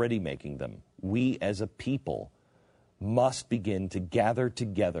is already making them. We as a people must begin to gather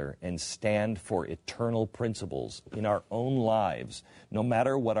together and stand for eternal principles in our own lives. No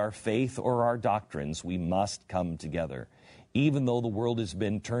matter what our faith or our doctrines, we must come together. Even though the world has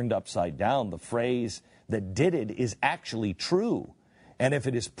been turned upside down, the phrase that did it is actually true. And if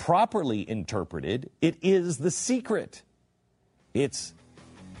it is properly interpreted, it is the secret. It's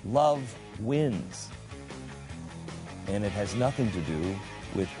love wins. and it has nothing to do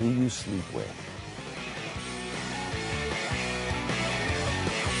with who you sleep with.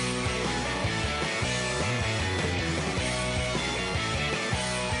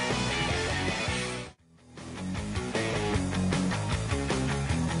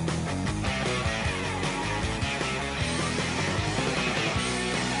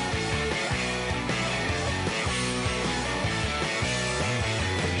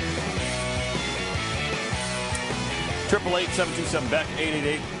 Triple 727-BECK,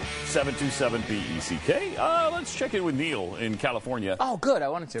 888-727-BECK. Let's check in with Neil in California. Oh, good. I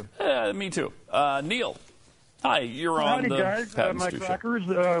wanted to. Me too. Neil, hi. You're on the guys. Pat and My Stu show. crackers,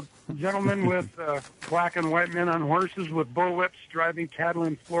 gentlemen with black and white men on horses with bullwhips driving cattle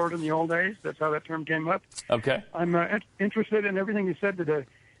in Florida in the old days. That's how that term came up. Okay. I'm interested in everything you said today.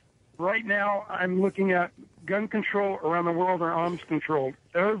 Right now, I'm looking at gun control around the world or arms control.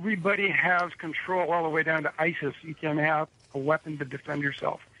 Everybody has control all the way down to ISIS. You can have a weapon to defend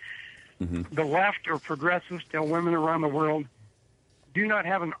yourself. Mm-hmm. The left or progressives tell women around the world, do not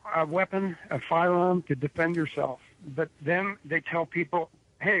have a weapon, a firearm to defend yourself. But then they tell people,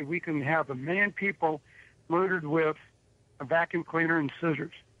 hey, we can have 1 million people murdered with a vacuum cleaner and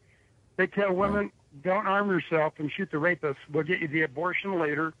scissors. They tell women, don't arm yourself and shoot the rapist. We'll get you the abortion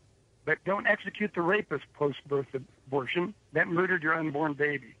later, but don't execute the rapist post-birth abortion. That murdered your unborn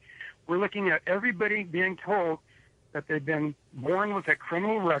baby. We're looking at everybody being told that they've been born with a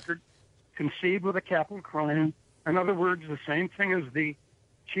criminal record, conceived with a capital crime. In other words, the same thing as the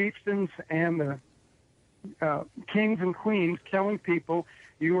chieftains and the kings and queens telling people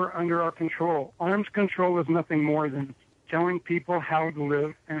you are under our control. Arms control is nothing more than telling people how to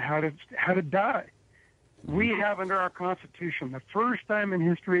live and how to die. We have under our Constitution, the first time in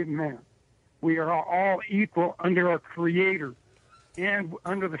history of man, we are all equal under our Creator. And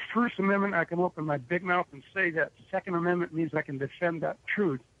under the First Amendment, I can open my big mouth and say that. The Second Amendment means I can defend that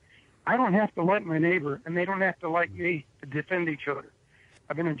truth. I don't have to like my neighbor, and they don't have to like me to defend each other.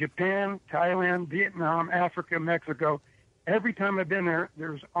 I've been in Japan, Thailand, Vietnam, Africa, Mexico. Every time I've been there,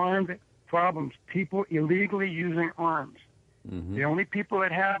 there's armed problems, people illegally using arms. Mm-hmm. The only people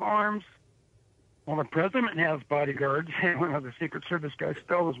that have arms, well, the president has bodyguards. One of the Secret Service guys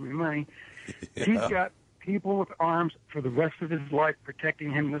steals me money. Yeah. He's got people with arms for the rest of his life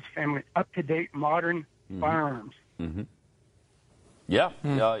protecting him and his family, up-to-date, modern firearms. Mm-hmm. Yeah,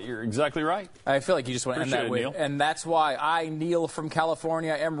 you're exactly right. I feel like you just want to end that way. Neil. And that's why I, Neil from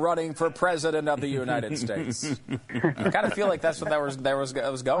California, am running for president of the United States. I kind of feel like that's what that was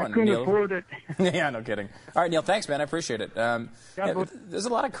going. I couldn't Neil. afford it. Yeah, no kidding. All right, Neil, thanks, man. I appreciate it. There's a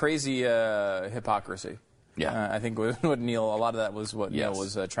lot of crazy hypocrisy. Yeah, I think what Neil, a lot of that was what Neil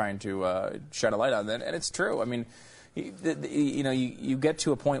was trying to shed a light on, and it's true. I mean, you get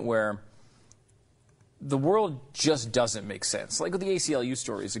to a point where the world just doesn't make sense. Like the ACLU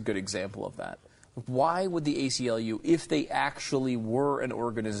story is a good example of that. Why would the ACLU, if they actually were an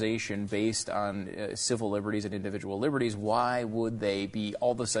organization based on civil liberties and individual liberties, why would they be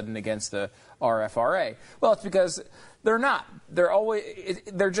all of a sudden against the RFRA? Well, it's because they're not.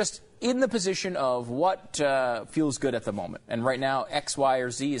 They're just in the position of what feels good at the moment. And right now, X, Y, or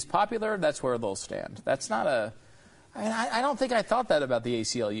Z is popular. That's where they'll stand. That's not a. I don't think I thought that about the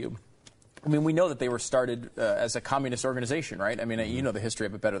ACLU. I mean, we know that they were started as a communist organization, right? I mean, you know the history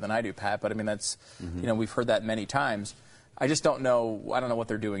of it better than I do, Pat, but I mean, that's, we've heard that many times. I just don't know, I don't know what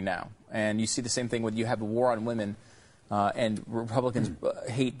they're doing now. And you see the same thing when you have a war on women and Republicans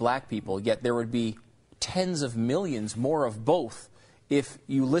hate black people, yet there would be tens of millions more of both if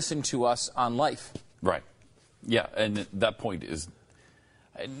you listen to us on Life. Right. Yeah, and that point is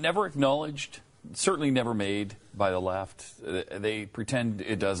never acknowledged. Certainly never made by the left. They pretend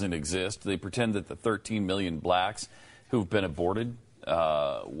it doesn't exist. They pretend that the 13 million blacks who've been aborted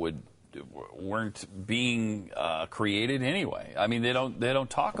weren't being created anyway. I mean, they don't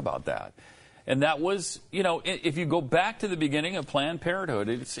talk about that. And that was, if you go back to the beginning of Planned Parenthood,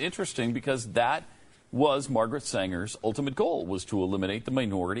 it's interesting because that was Margaret Sanger's ultimate goal, was to eliminate the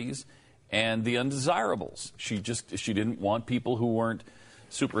minorities and the undesirables. She didn't want people who weren't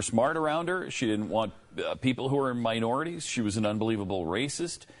super smart around her. She didn't want people who were minorities. She was an unbelievable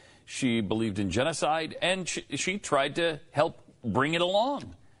racist. She believed in genocide, and she tried to help bring it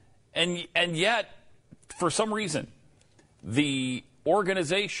along. And yet, for some reason, the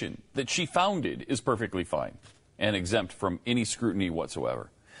organization that she founded is perfectly fine and exempt from any scrutiny whatsoever.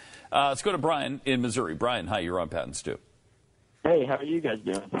 Let's go to Brian in Missouri. Brian, hi, you're on Pat and Stu. Hey, how are you guys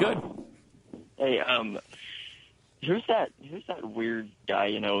doing? Good. Hey, Who's that weird guy,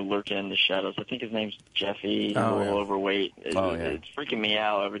 lurking in the shadows? I think his name's Jeffy. He's a little overweight. It's freaking me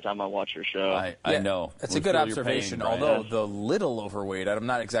out every time I watch your show. I know. That's a good observation, although the little overweight, I'm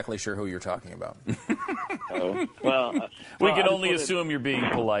not exactly sure who you're talking about. We can only assume you're being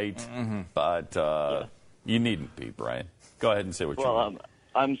polite, but you needn't be, Brian. Go ahead and say what you want.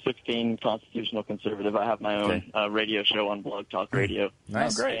 I'm 16, constitutional conservative. I have my own radio show on Blog Talk Radio.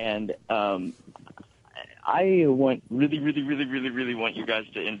 Nice. Great. And I want really want you guys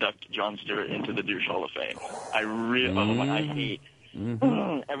to induct Jon Stewart into the Douche Hall of Fame. I hate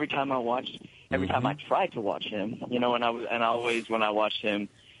every time I try to watch him, and always when I watch him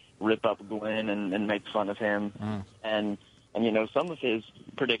rip up Glenn and make fun of him, and some of his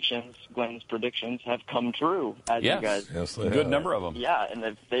predictions, Glenn's predictions, have come true. As you guys, a good number of them. Yeah,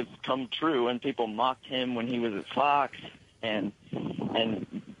 and they've come true, and people mocked him when he was at Fox, and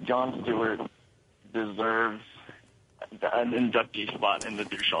Jon Stewart deserves an inductee spot in the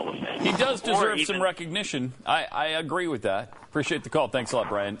Douche Hall of Fame. He does deserve some recognition. I agree with that. Appreciate the call. Thanks a lot,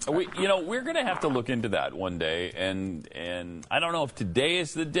 Brian. We're going to have to look into that one day, and I don't know if today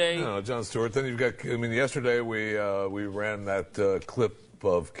is the day. No, Jon Stewart. Then you've got. Yesterday we ran that clip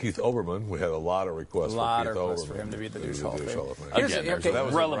of Keith Olbermann. We had a lot of requests for him to be at the Douche Hall of Fame. Again, there's a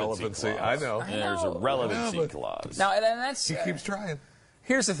relevancy. I know. There's a relevancy clause. Now, and that's he keeps trying.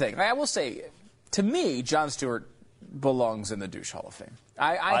 Here's the thing. I will say, to me, Jon Stewart belongs in the Douche Hall of Fame.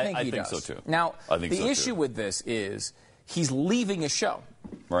 I think he does. So too. Now, the issue with this is he's leaving a show.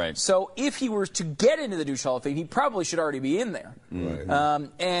 Right. So if he were to get into the Douche Hall of Fame, he probably should already be in there. Right.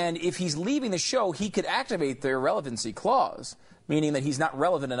 And if he's leaving the show, he could activate the irrelevancy clause, meaning that he's not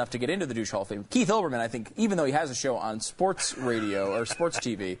relevant enough to get into the Douche Hall of Fame. Keith Olbermann, I think, even though he has a show on sports radio or sports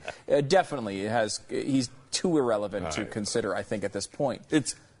TV, definitely he's too irrelevant to consider, I think, at this point.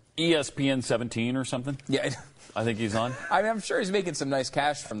 It's ESPN 17 or something? Yeah. I think he's on. I'm sure he's making some nice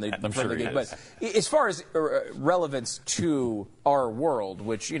cash from the gig. But as far as relevance to our world,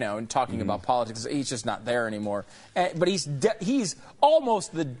 which, in talking about politics, he's just not there anymore. But he's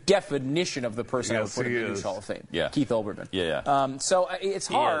almost the definition of the person I would put in the Douche Hall of Fame. Yeah. Keith Olbermann. Yeah. So it's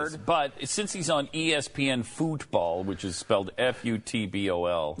hard. But since he's on ESPN Football, which is spelled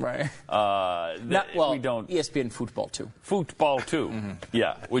F-U-T-B-O-L. Right. We don't. ESPN Football 2. Football 2.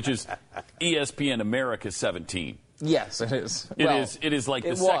 Yeah, which is ESPN America 17. Yes, it is. It is like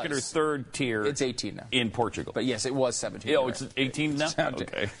the second or third tier. It's 18 now. In Portugal. But yes, it was 17. Oh, it's 18 now?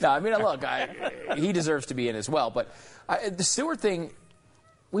 Okay. No, I mean, look, he deserves to be in as well. But the Stewart thing,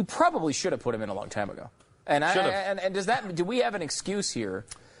 we probably should have put him in a long time ago. And do we have an excuse here?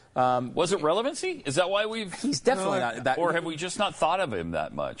 Was it relevancy? Is that why He's definitely not that. Or have we just not thought of him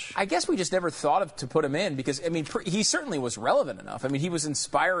that much? I guess we just never thought to put him in because he certainly was relevant enough. He was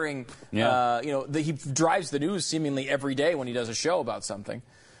inspiring. Yeah. He drives the news seemingly every day when he does a show about something.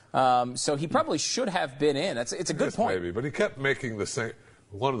 So he probably should have been in. It's a good point. Maybe, but he kept making the same.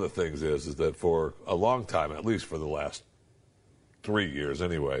 One of the things is that for a long time, at least for the last 3 years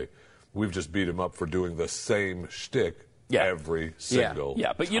anyway, we've just beat him up for doing the same shtick. Every single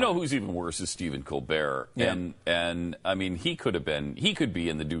time. But you know who's even worse is Stephen Colbert. And he could be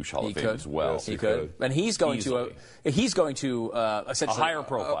in the Douche Hall of Fame as well. Yes, he could. And he's going to essentially a higher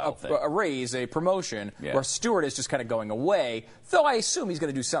profile thing. A raise, a promotion, where Stewart is just kind of going away, though I assume he's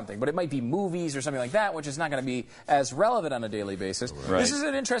going to do something. But it might be movies or something like that, which is not going to be as relevant on a daily basis. Right. This is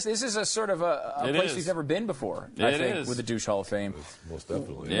a sort of a place he's never been before, I think, with the Douche Hall of Fame. Most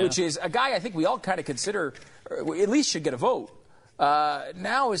definitely. Which is a guy I think we all kind of consider at least should get a vote.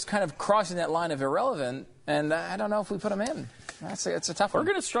 Now is kind of crossing that line of irrelevant, and I don't know if we put him in. It's a tough one. We're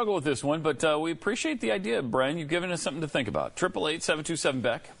going to struggle with this one, but we appreciate the idea, Brian. You've given us something to think about.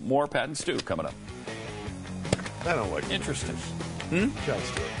 888-727-BECK. More Pat and Stu coming up. I don't like him. Interesting. Jon Stewart.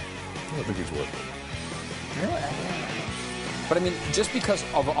 I don't think he's worth it. Really? But just because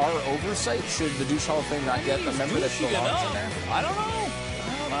of our oversight, should the Douche Hall of Fame not get a member that belongs in there? I don't know.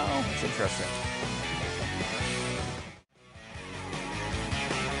 It's interesting.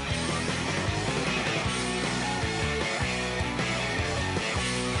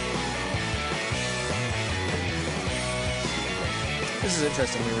 This is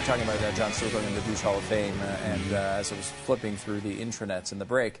interesting. We were talking about Jon Stewart going into the Douche Hall of Fame, and as I was flipping through the intranets in the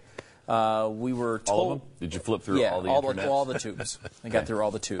break, we were told... All of them? Did you flip through all the intranets? all the tubes. I got through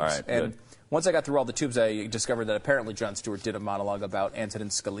all the tubes. All right, and once I got through all the tubes, I discovered that apparently Jon Stewart did a monologue about Antonin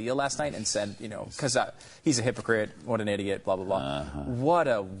Scalia last night and said, because he's a hypocrite, what an idiot, blah, blah, blah. What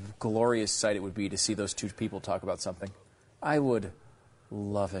a glorious sight it would be to see those two people talk about something. I would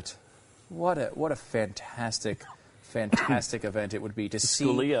love it. What a fantastic fantastic event it would be to see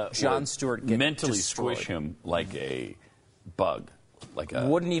Scalia Jon would Stewart get mentally destroyed. squish him like a bug. Like a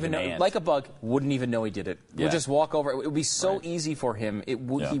Wouldn't even know, ant. like a bug. Wouldn't even know he did it. Yeah. Would just walk over. It would be so easy for him. He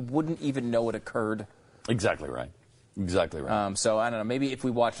wouldn't even know it occurred. Exactly right. Exactly right. So I don't know. Maybe if we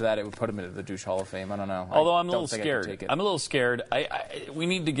watched that, it would put him into the douche Hall of Fame. I don't know. Although I'm a don't little think I could scared. take it. I'm a little scared. We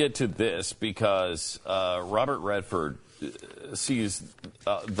need to get to this because Robert Redford sees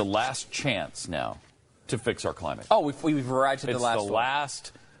the last chance now to fix our climate. Oh, we've arrived at the last It's the one.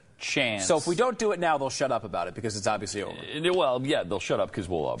 last chance. So if we don't do it now, they'll shut up about it because it's obviously over. Well, yeah, they'll shut up because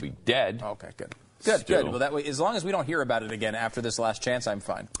we'll all be dead. Okay, good. Good. Well, that way, as long as we don't hear about it again after this last chance, I'm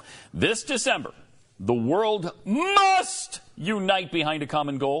fine. This December, the world must unite behind a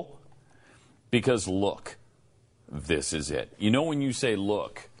common goal because, look, this is it. You know when you say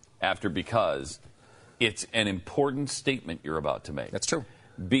look after because, it's an important statement you're about to make. That's true.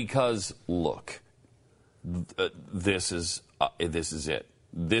 Because, look, this is it.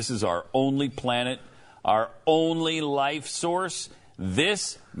 This is our only planet, our only life source.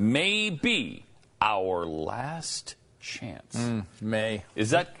 This may be our last chance. Is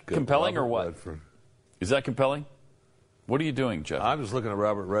that compelling or what? Redford. Is that compelling? What are you doing, Jeff? I'm just looking at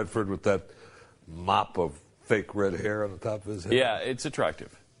Robert Redford with that mop of fake red hair on the top of his head. Yeah, it's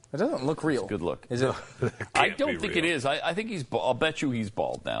attractive. It doesn't look real. It's a good look. Is it? I don't think it is. I think he's. I'll bet you he's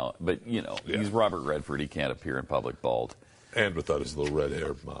bald now. But he's Robert Redford. He can't appear in public bald. And without his little red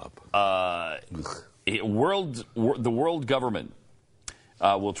hair mop. The world government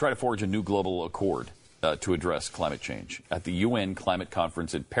will try to forge a new global accord to address climate change at the UN Climate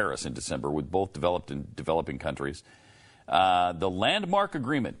Conference in Paris in December with both developed and developing countries. The landmark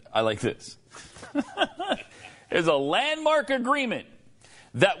agreement, I like this, is a landmark agreement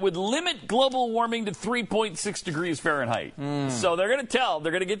that would limit global warming to 3.6 degrees Fahrenheit. So they're going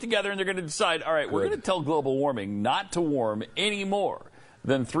to get together and they're going to decide, all right, we're going to tell global warming not to warm any more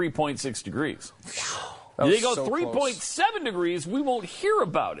than 3.6 degrees. They go so 3.7 degrees, we won't hear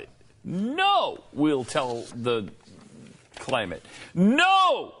about it. No, we'll tell the climate.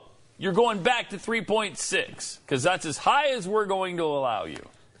 No, you're going back to 3.6 because that's as high as we're going to allow you.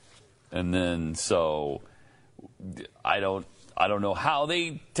 And then so I don't know how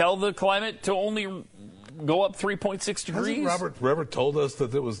they tell the climate to only go up 3.6 degrees. Hasn't Robert told us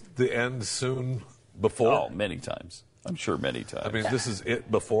that it was the end soon before? Oh, many times. I'm sure many times. I mean, this is it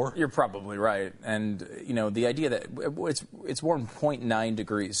before? You're probably right. And, the idea that it's warm 0.9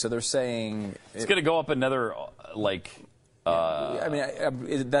 degrees. So they're saying... It's going to go up another, that's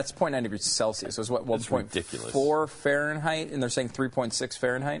 0.9 degrees Celsius. So it's what, 1.4 Fahrenheit? And they're saying 3.6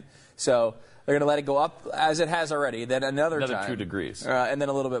 Fahrenheit. So they're going to let it go up as it has already. Then another time. 2 degrees. And then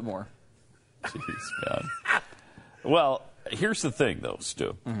a little bit more. Jeez, man. Well, here's the thing, though,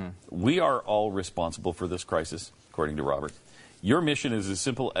 Stu. We are all responsible for this crisis, according to Robert. Your mission is as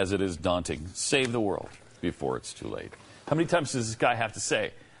simple as it is daunting. Save the world before it's too late. How many times does this guy have to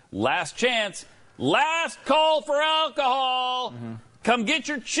say, last chance, last call for alcohol, come get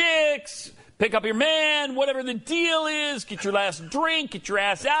your chicks, pick up your man, whatever the deal is, get your last drink, get your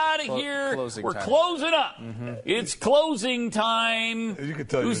ass out of here. We're closing up. It's closing time. You can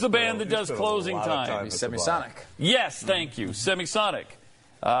tell Who's the band that does closing time? Semisonic. Yes, thank you. Semisonic.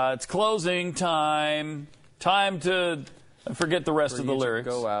 It's closing time. Time to forget the rest of the lyrics.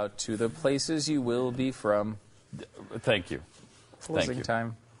 Go out to the places you will be from. Thank you. Closing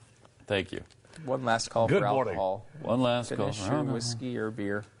time. Thank you. One last call for alcohol. One last call. Finish your whiskey or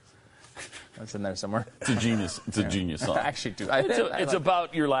beer. That's in there somewhere. It's a genius. It's a genius song. I actually do. It's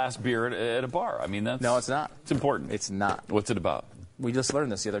about your last beer at a bar. I mean, that's no, it's not. It's important. It's not. What's it about? We just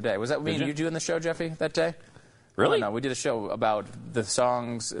learned this the other day. Was that me and you doing the show, Jeffy, that day? Really? No, we did a show about the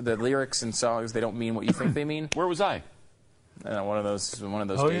songs, the lyrics and songs. They don't mean what you think they mean. Where was I? I don't know, one of those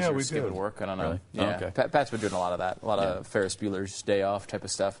Oh, days yeah, where we skipping did. work. I don't know. Really? Yeah. Oh, okay. Pat's been doing a lot of that. A lot of Ferris Bueller's Day Off type of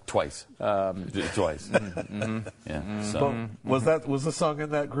stuff. Twice. Twice. Yeah. So. Was the song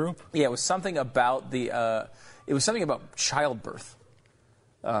in that group? Yeah, it was something about it was something about childbirth.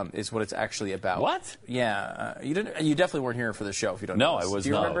 Is what it's actually about. What? Yeah, you definitely weren't here for the show if you don't know. No, I was Do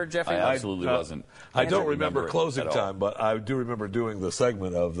you not. remember, Jeffy? I absolutely wasn't. I don't remember it closing at all. time, but I do remember doing the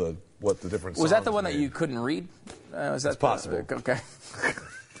segment of what the different songs Was that the one that made. you couldn't read? Was that It's possible. Okay.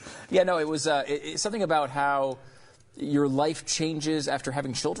 Yeah, no, it was it's something about how your life changes after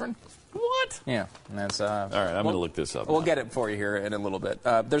having children. What? Yeah, and that's all right, I'm going to look this up. We'll get it for you here in a little bit.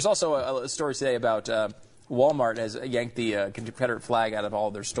 There's also a story today about Walmart has yanked the Confederate flag out of all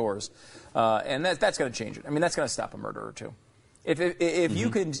their stores, and that's going to change it. I mean, that's going to stop a murder or two. If you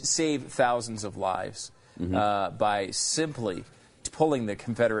can save thousands of lives by simply pulling the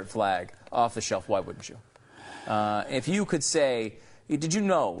Confederate flag off the shelf, why wouldn't you? If you could say, did you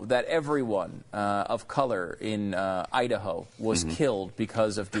know that everyone of color in Idaho was killed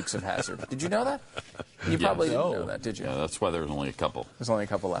because of Dukes of Hazzard? Did you know that? You probably didn't know that, did you? Yeah, that's why there's only a couple. There's only a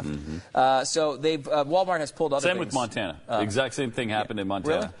couple left. So they've Walmart has pulled other Same things. with Montana. The exact same thing happened in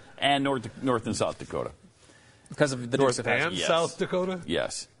Montana. Really? And North and South Dakota. Because of the Dukes of Hazzard? And South Dakota?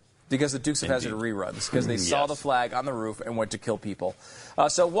 Yes. Because the Dukes of Hazzard reruns, because they saw the flag on the roof and went to kill people.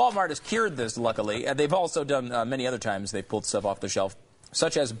 So Walmart has cured this, luckily. They've also done many other times they've pulled stuff off the shelf,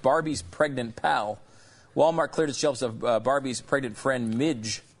 such as Barbie's pregnant pal. Walmart cleared its shelves of Barbie's pregnant friend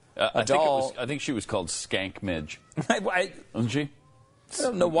Midge, a doll. I think she was called Skank Midge. Wasn't she? I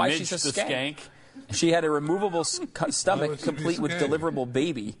don't know why Midge she's a the skank. She had a removable stomach complete with deliverable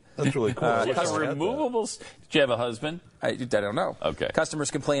baby. That's really cool. Removable. Did you have a husband? I don't know. Okay.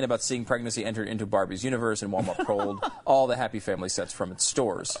 Customers complain about seeing pregnancy entered into Barbie's universe, and Walmart pulled all the Happy Family sets from its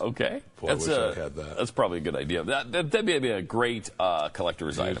stores. Okay. Boy, I wish I had that. That's probably a good idea. That'd be a great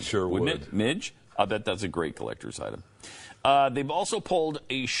collector's item. Sure Wouldn't would. it? Midge? I bet that's a great collector's item. They've also pulled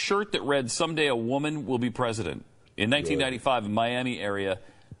a shirt that read, "Someday a woman will be president." In 1995, in Miami area,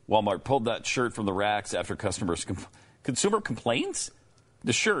 Walmart pulled that shirt from the racks after consumer complaints.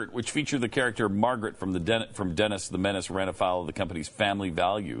 The shirt, which featured the character Margaret from Dennis the Menace, ran afoul of the company's family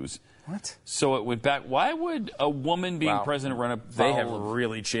values. What? So it went back. Why would a woman being president run afoul? They have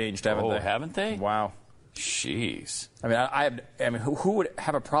really changed, haven't they? Haven't they? Wow. Jeez. I mean, who would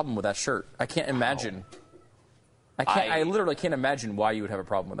have a problem with that shirt? I can't imagine. I literally can't imagine why you would have a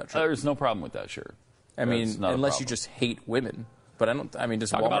problem with that shirt. There's no problem with that shirt. I mean, unless you just hate women. But I don't. I mean,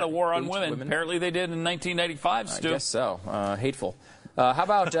 does Talk Walmart about a war on hate women? Apparently, they did in 1995. Stu. I guess so. Hateful. How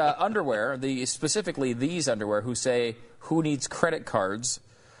about underwear? Specifically these underwear who needs credit cards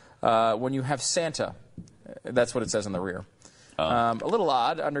when you have Santa? That's what it says on the rear. A little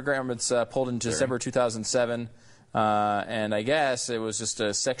odd. Undergarments pulled in December 2007, and I guess it was just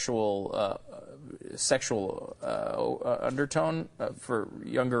a sexual undertone for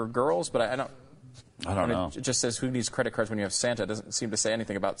younger girls. But I don't know. It just says who needs credit cards when you have Santa. It doesn't seem to say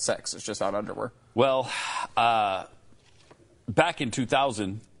anything about sex. It's just on underwear. Well, back in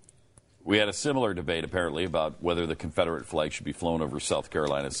 2000, we had a similar debate, apparently, about whether the Confederate flag should be flown over South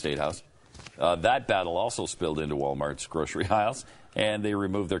Carolina's State House. That battle also spilled into Walmart's grocery aisles, and they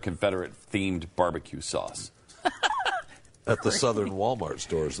removed their Confederate-themed barbecue sauce. At the southern Walmart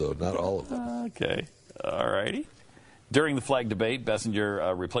stores, though, not all of them. Okay. All righty. During the flag debate,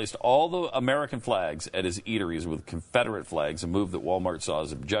 Bessinger replaced all the American flags at his eateries with Confederate flags, a move that Walmart saw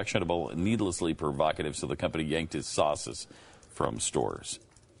as objectionable and needlessly provocative, so the company yanked his sauces from stores.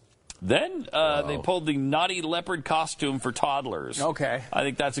 Then they pulled the naughty leopard costume for toddlers. Okay. I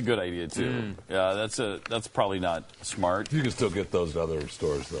think that's a good idea, too. Yeah, that's probably not smart. You can still get those at other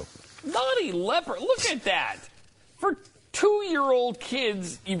stores, though. Naughty leopard. Look at that. For 2-year-old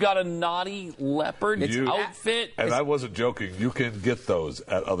kids, you've got a naughty leopard outfit. And I wasn't joking. You can get those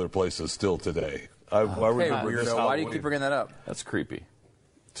at other places still today. I remember this. Why do you keep bringing that up? That's creepy.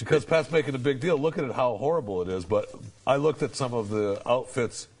 It's because Pat's making a big deal. Look at how horrible it is. But I looked at some of the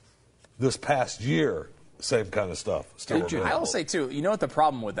outfits this past year. Same kind of stuff. Still I'll say, too, you know what the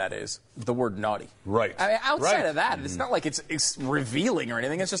problem with that is? The word naughty. Right. I mean, outside of that, it's not like it's revealing or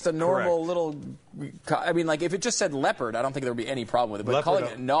anything. It's just a normal little... I mean, like, if it just said leopard, I don't think there would be any problem with it. But leopard calling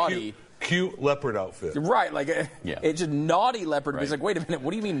it naughty... Cute leopard outfit. Right. Like, it's just naughty leopard. Right. It's like, wait a minute, what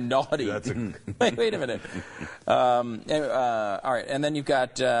do you mean naughty? Wait a minute. All right, and then you've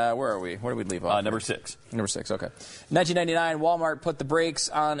got... where are we? Where do we leave off? Number 6. Number 6, okay. 1999, Walmart put the brakes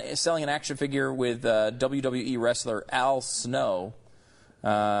on selling an action figure with WWE wrestler Al Snow.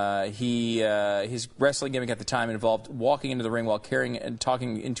 His wrestling gimmick at the time involved walking into the ring while carrying and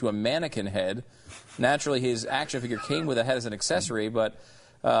talking into a mannequin head. Naturally, his action figure came with a head as an accessory, but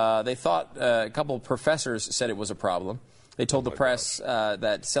they thought a couple of professors said it was a problem. They told the press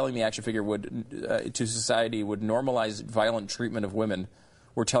that selling the action figure to society would normalize violent treatment of women.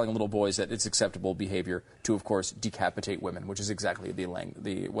 We're telling little boys that it's acceptable behavior to, of course, decapitate women, which is exactly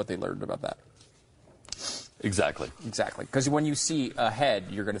what they learned about that. Exactly. Because when you see a head,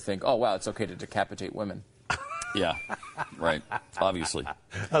 you're going to think, oh, wow, it's okay to decapitate women. Yeah, right, obviously.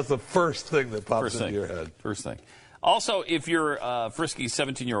 That's the first thing that pops into your head. First thing. Also, if you're a frisky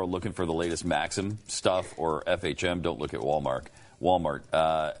 17-year-old looking for the latest Maxim stuff or FHM, don't look at Walmart.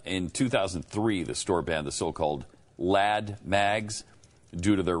 In 2003, the store banned the so-called lad mags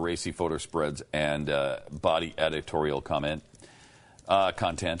due to their racy photo spreads and body editorial content.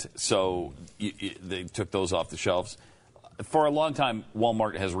 So they took those off the shelves. For a long time,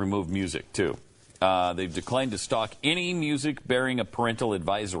 Walmart has removed music, too. They've declined to stock any music bearing a parental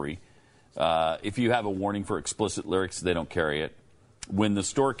advisory. If you have a warning for explicit lyrics, they don't carry it. When the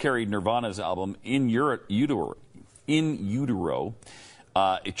store carried Nirvana's album In Utero,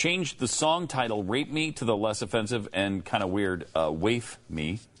 it changed the song title Rape Me to the less offensive and kind of weird Waif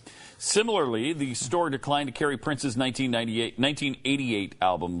Me. Similarly, the store declined to carry Prince's 1988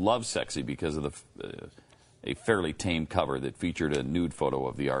 album Love Sexy because of a fairly tame cover that featured a nude photo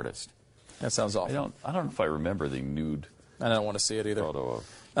of the artist. That sounds awful. I don't know if I remember the nude. I don't want to see it either. Photo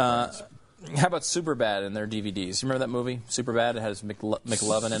of how about Superbad and their DVDs? You remember that movie, Superbad? It has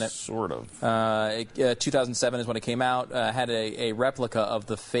McLovin in it. Sort of. 2007 is when it came out. Had a replica of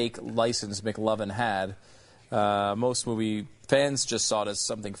the fake license McLovin had. Most movie fans just saw it as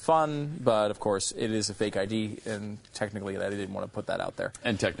something fun, but of course it is a fake ID, and technically they didn't want to put that out there.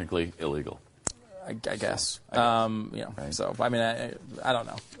 And technically illegal. I guess. You know, right. So, I mean, I don't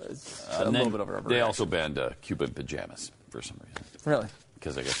know. It's a little bit over. They also banned Cuban pajamas for some reason. Really?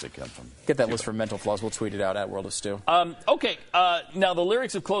 Because I guess they come from Get that list from Mental Flaws. We'll tweet it out at World of Stew. Okay. Now, the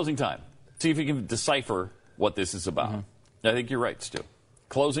lyrics of Closing Time. See if you can decipher what this is about. Mm-hmm. I think you're right, Stu.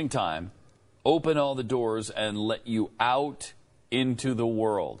 Closing time. Open all the doors and let you out into the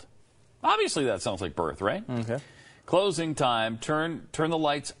world. Obviously, that sounds like birth, right? Okay. Closing time. Turn the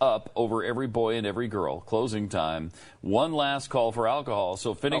lights up over every boy and every girl. Closing time. One last call for alcohol.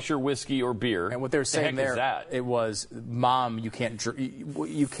 So finish your whiskey or beer. And what they were saying the heck there, is that? it was, Mom, you can't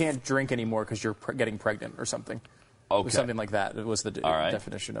drink anymore because you're getting pregnant or something. Okay. It was something like that. It was the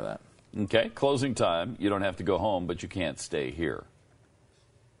definition of that. Okay. Closing time. You don't have to go home, but you can't stay here.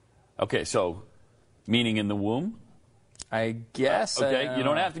 Okay. So, meaning in the womb? I guess. Okay. You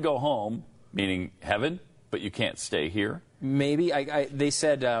don't have to go home, meaning heaven. But you can't stay here? Maybe. They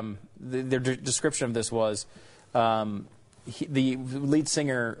said their description of this was the lead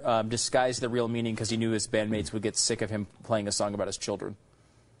singer disguised the real meaning because he knew his bandmates would get sick of him playing a song about his children.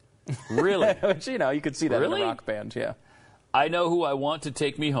 Really? Which, you could see that in a rock band, yeah. I know who I want to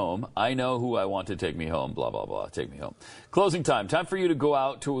take me home. I know who I want to take me home. Blah, blah, blah. Take me home. Closing time. Time for you to go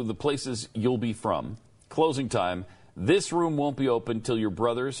out to the places you'll be from. Closing time. This room won't be open till your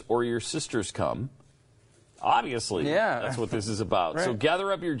brothers or your sisters come. Obviously, that's what this is about. Right. So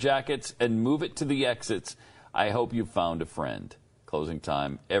gather up your jackets and move it to the exits. I hope you found a friend. Closing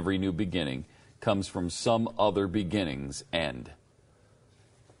time. Every new beginning comes from some other beginning's end.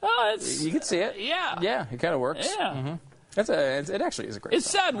 Oh, you can see it. Yeah. Yeah, it kind of works. Yeah. Mm-hmm. It actually is a great It's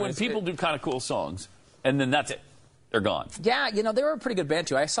song. sad when people do kind of cool songs, and then that's it. They're gone. Yeah, they were a pretty good band,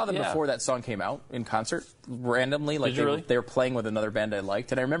 too. I saw them before that song came out in concert, randomly. Like they were playing with another band I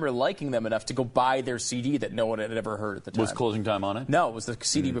liked, and I remember liking them enough to go buy their CD that no one had ever heard at the time. Was Closing Time on it? No, it was the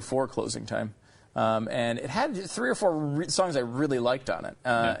CD before Closing Time. And it had 3 or 4 songs I really liked on it.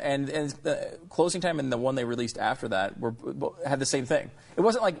 And Closing Time and the one they released after that had the same thing. It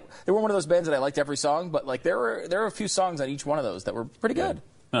wasn't like they weren't one of those bands that I liked every song, but like there were a few songs on each one of those that were pretty good.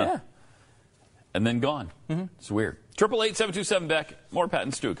 Yeah. And then gone. Mm-hmm. It's weird. 888-727-BECK. More Pat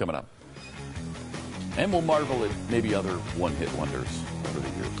and Stu coming up. And we'll marvel at maybe other one-hit wonders over the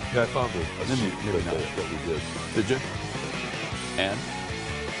years. Yeah, I found it. Maybe not what we did. Did you? And?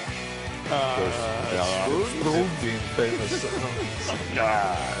 15 famous songs.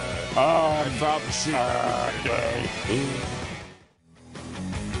 I found the secret.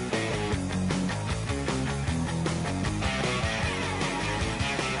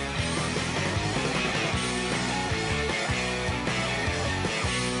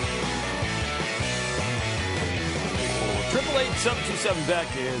 Beck.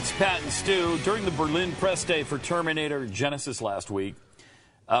 It's Pat and Stu. During the Berlin press day for Terminator Genesis last week.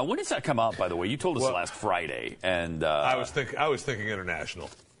 When does that come out, by the way? You told us last Friday. And I was thinking international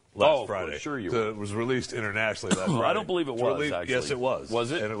last Friday. Sure you were. It was released internationally last Friday. I don't believe it was, actually. Yes, it was.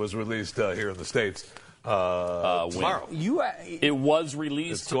 Was it? And it was released here in the States tomorrow. It was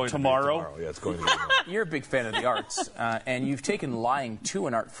released tomorrow? Yeah, it's going to be tomorrow. You're a big fan of the arts, and you've taken lying to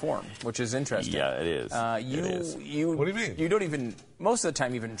an art form, which is interesting. Yeah, it is. What do you mean? You don't even, most of the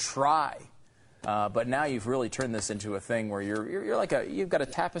time, even try. But now you've really turned this into a thing where you're like you've got a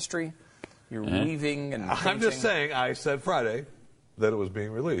tapestry, you're weaving and painting. I'm just saying, I said Friday that it was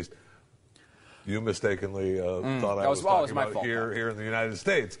being released. You mistakenly thought I was talking about here in the United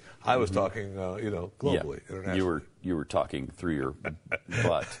States. I was talking, globally, internationally. You were talking through your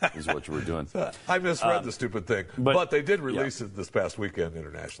butt, is what you were doing. I misread the stupid thing, but they did release it this past weekend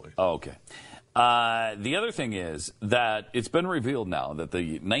internationally. Oh, okay. The other thing is that it's been revealed now that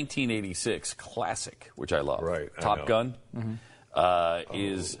the 1986 classic, which I love, Top Gun,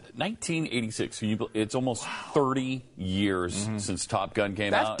 is 1986. It's almost 30 years since Top Gun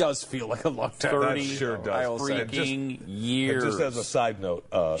came out. That does feel like a long time. 30 that sure does. freaking years. And just as a side note,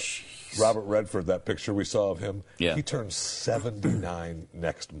 Robert Redford, that picture we saw of him, he turns 79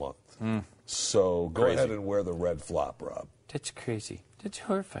 next month. So go ahead and wear the red flop, Rob. That's crazy. That's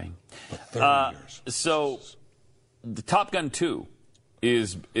horrifying. 30 years. So, the Top Gun 2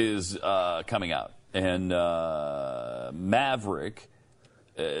 is coming out, and Maverick,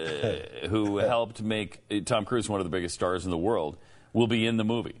 who helped make Tom Cruise one of the biggest stars in the world, will be in the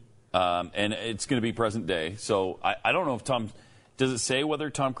movie, and it's going to be present day. So I don't know if does it say whether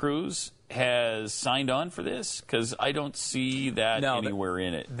Tom Cruise has signed on for this? Because I don't see that anywhere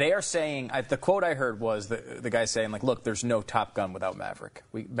in it. They are saying, the quote I heard was the guy saying, like, look, there's no Top Gun without Maverick.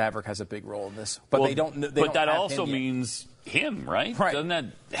 Maverick has a big role in this. But they don't. But that also means him, right? Doesn't that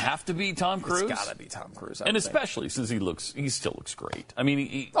have to be Tom Cruise? It's got to be Tom Cruise. And especially since he still looks great. I mean,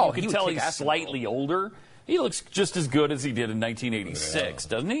 you can tell he's slightly older. He looks just as good as he did in 1986,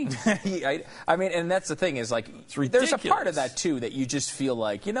 doesn't he? I mean, and that's the thing is, like, there's a part of that, too, that you just feel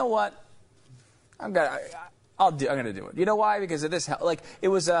like, you know what? I'm gonna do it. You know why? Because of this. Like, it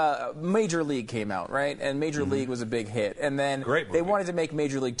was Major League came out, right? And Major League was a big hit. And then they wanted to make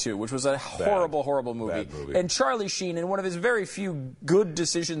Major League 2, which was a horrible movie. And Charlie Sheen, in one of his very few good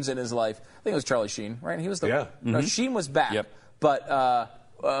decisions in his life, I think it was Charlie Sheen, right? He was no, Sheen was back, but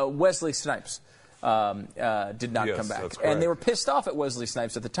Wesley Snipes did not come back, and they were pissed off at Wesley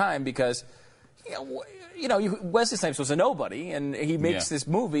Snipes at the time because. Wesley Snipes was a nobody, and he makes this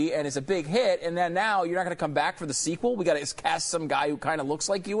movie, and it's a big hit, and then now you're not going to come back for the sequel? We got to cast some guy who kind of looks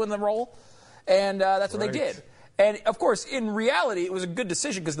like you in the role, and that's what they did. And, of course, in reality, it was a good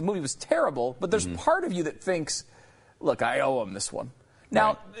decision because the movie was terrible, but there's part of you that thinks, look, I owe him this one.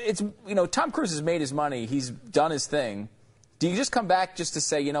 Now, it's Tom Cruise has made his money. He's done his thing. Do you just come back just to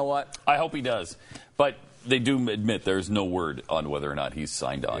say, you know what? I hope he does. But they do admit there's no word on whether or not he's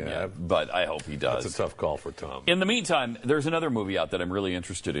signed on yet, but I hope he does. That's a tough call for Tom. In the meantime, there's another movie out that I'm really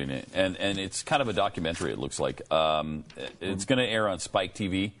interested in, and it's kind of a documentary, it looks like. It's going to air on Spike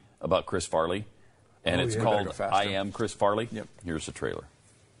TV about Chris Farley, and it's called I Am Chris Farley. Yep. Here's the trailer.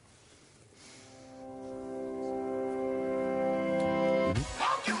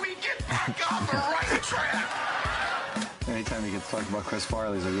 How can we get back on the right track? Anytime you get to talk about Chris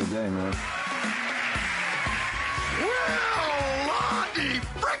Farley is a good day, man.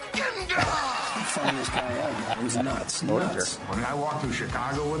 Frickin' God! Funniest guy ever. It was nuts. When I walked through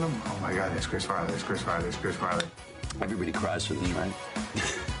Chicago with him, oh my God, it's Chris Farley, it's Chris Farley, it's Chris Farley. Everybody cries for this, right?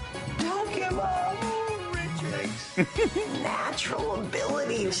 Don't give up, Richard. Natural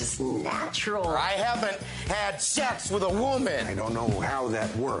ability. It's just natural. I haven't had sex with a woman. I don't know how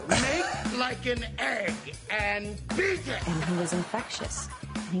that works. Make like an egg and beat it. And he was infectious.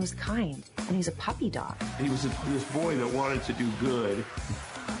 And he was kind. And he was a puppy dog. He was this boy that wanted to do good,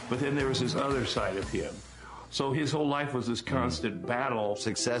 but then there was this other side of him. So his whole life was this constant battle.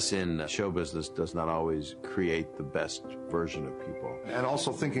 Success in show business does not always create the best version of people. And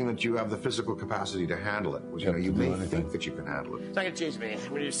also thinking that you have the physical capacity to handle it. Which, you may think that you can handle it. It's not going to change, man.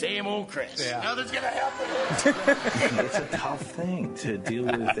 When you say old Chris, nothing's going to happen. It's a tough thing to deal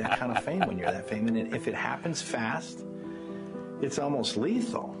with that kind of fame when you're that famous. And if it happens fast, it's almost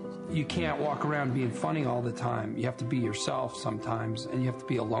lethal. You can't walk around being funny all the time. You have to be yourself sometimes, and you have to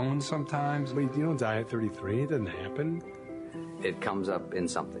be alone sometimes. Wait, you don't die at 33? It doesn't happen. It comes up in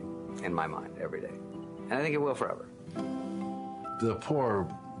something in my mind every day. And I think it will forever. The poor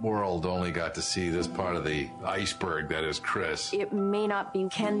world only got to see this part of the iceberg that is Chris. It may not be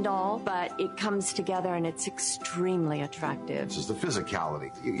Ken doll, but it comes together and it's extremely attractive. This is the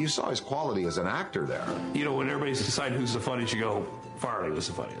physicality. You saw his quality as an actor there. You know, when everybody's deciding who's the funniest, you go, Farley was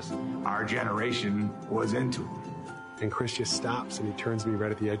the funniest. Our generation was into him. And Chris just stops and he turns to me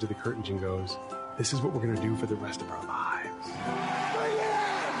right at the edge of the curtain and goes, this is what we're going to do for the rest of our lives.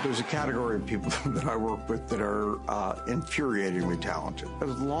 There's a category of people that I work with that are infuriatingly talented.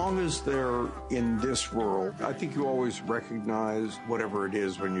 As long as they're in this world, I think you always recognize whatever it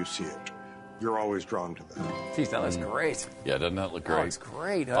is when you see it. You're always drawn to that. Geez, that looks great. Yeah, doesn't that look great? Oh, it's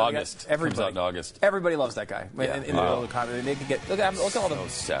great. August. Everybody, comes out in August. Everybody loves that guy. Yeah. In the middle of the comedy. They could get, look at all the... So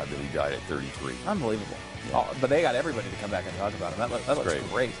sad that he died at 33. Unbelievable. Yeah. Oh, but they got everybody to come back and talk about him. That looks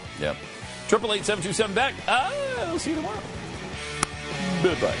great. Yep. 888-727-BECK. We'll see you tomorrow.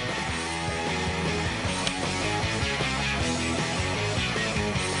 Bye-bye.